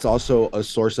think that's also a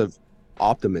source of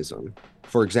optimism.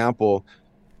 For example,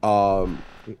 um,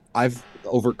 I've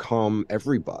overcome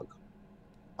every bug.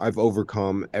 I've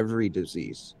overcome every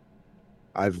disease.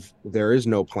 There is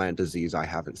no plant disease I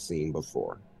haven't seen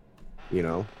before.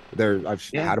 I've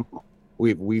yeah, had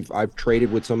them. I've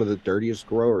traded with some of the dirtiest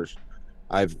growers.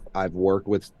 I've worked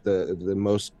with the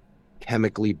most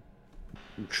chemically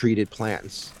treated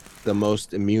plants, the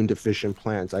most immune deficient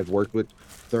plants. I've worked with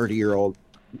 30-year-old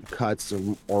cuts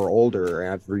or older,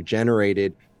 and I've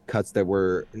regenerated cuts that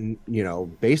were,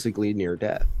 basically near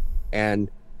death. And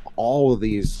all of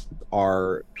these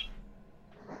are,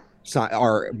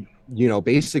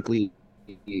 basically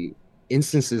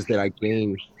instances that I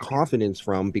gain confidence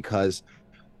from because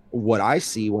what I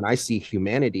see when I see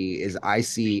humanity is I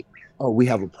see, oh, we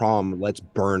have a problem. Let's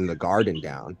burn the garden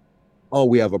down. Oh,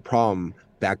 we have a problem.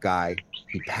 That guy,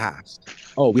 he passed.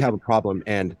 Oh, we have a problem.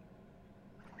 And,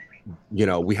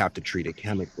 we have to treat it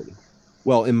chemically.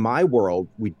 Well, in my world,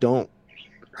 we don't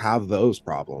have those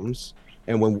problems.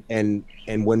 And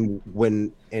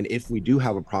if we do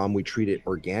have a problem, we treat it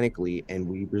organically and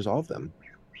we resolve them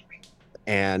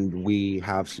and we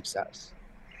have success.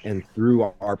 And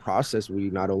through our process, we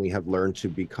not only have learned to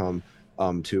become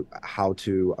to how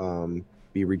to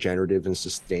be regenerative and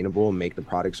sustainable and make the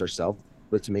products ourselves,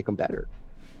 but to make them better.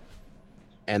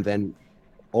 And then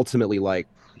ultimately, like,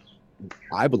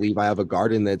 I believe I have a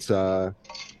garden that's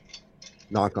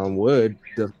knock on wood,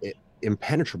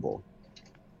 impenetrable.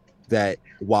 That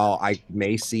while I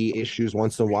may see issues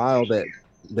once in a while that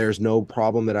there's no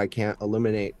problem that I can't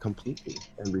eliminate completely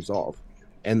and resolve.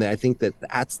 And I think that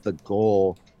that's the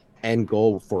end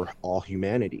goal for all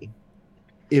humanity.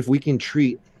 If we can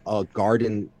treat a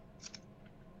garden,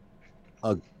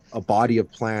 a body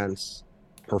of plants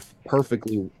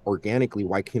perfectly organically,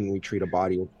 why can't we treat a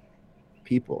body of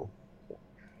people?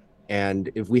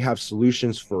 And if we have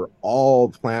solutions for all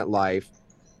plant life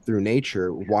through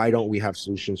nature, why don't we have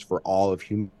solutions for all of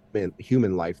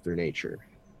human life through nature?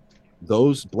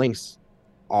 Those blinks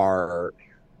are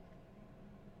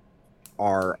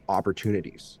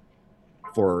opportunities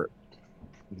for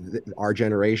our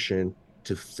generation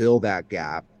to fill that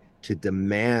gap, to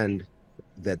demand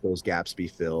that those gaps be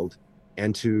filled,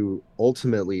 and to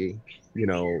ultimately,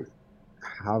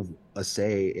 have a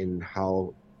say in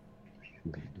how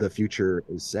the future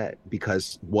is set,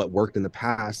 because what worked in the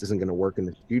past isn't going to work in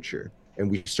the future, and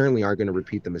we certainly aren't going to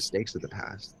repeat the mistakes of the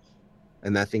past.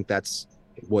 And I think that's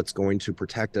what's going to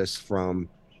protect us from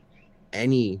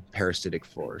any parasitic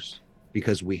force,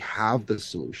 because we have the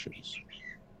solutions.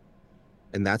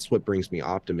 And that's what brings me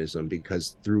optimism,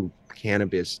 because through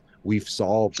cannabis, we've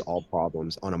solved all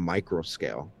problems on a micro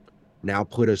scale. Now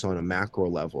put us on a macro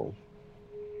level.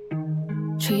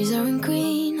 Trees aren't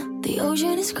green, the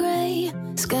ocean is gray,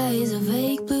 sky is a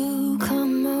vague blue,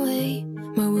 come my way.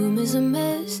 My room is a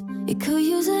mess, it could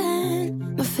use a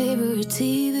hand. My favorite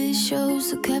TV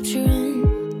shows are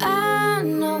capturing. I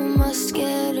know must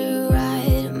get it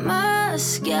right,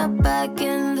 must get back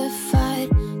in the fight.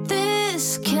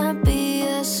 This can't be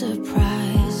a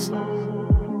surprise.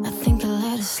 I think I'll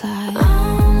let it slide.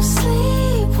 I'm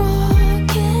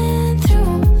sleepwalking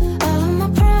through all of my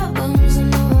problems. I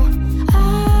know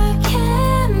I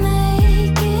can't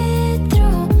make it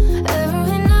through.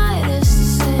 Every night it's the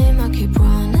same. I keep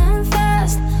running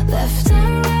fast, left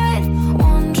and right,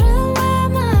 wondering where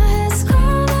my head's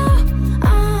gone now.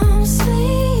 I'm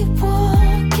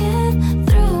sleepwalking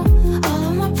through all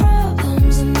of my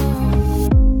problems. I know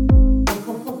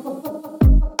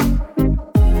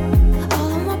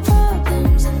all of my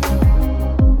problems. I know.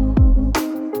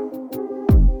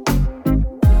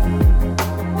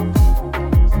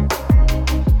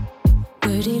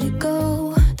 Where did it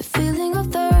go? The feeling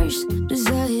of thirst,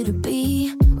 desire to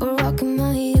be a rock in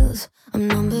my heels. I'm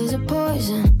numb as a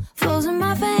poison, flows in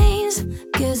my veins.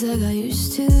 Guess I got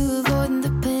used to avoiding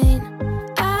the pain.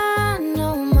 I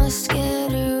know must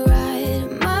get it right,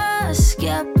 must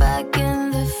get back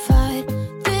in the fight.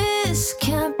 This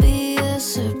can't be a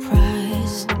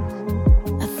surprise.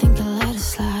 I think I'll let it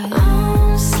slide.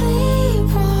 I'm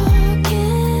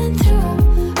sleepwalking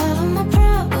through all of my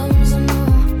problems. I know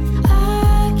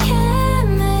I can't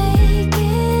make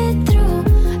it through.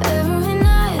 Every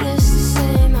night it's the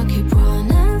same. I keep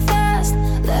running fast,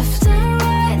 left and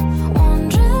right,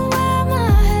 wondering where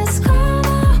my head's gone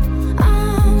now.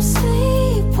 I'm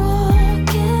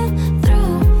sleepwalking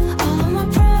through all of my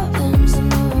problems. I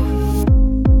know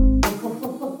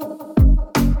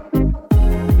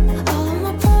all of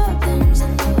my problems. I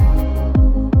know.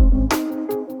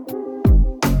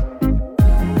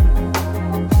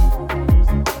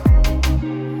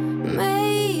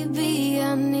 Maybe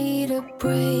I need a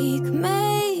break.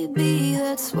 Maybe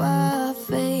that's why I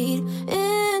fade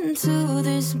into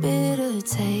this bitter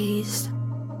taste.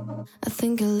 I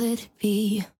think I'll let it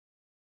be.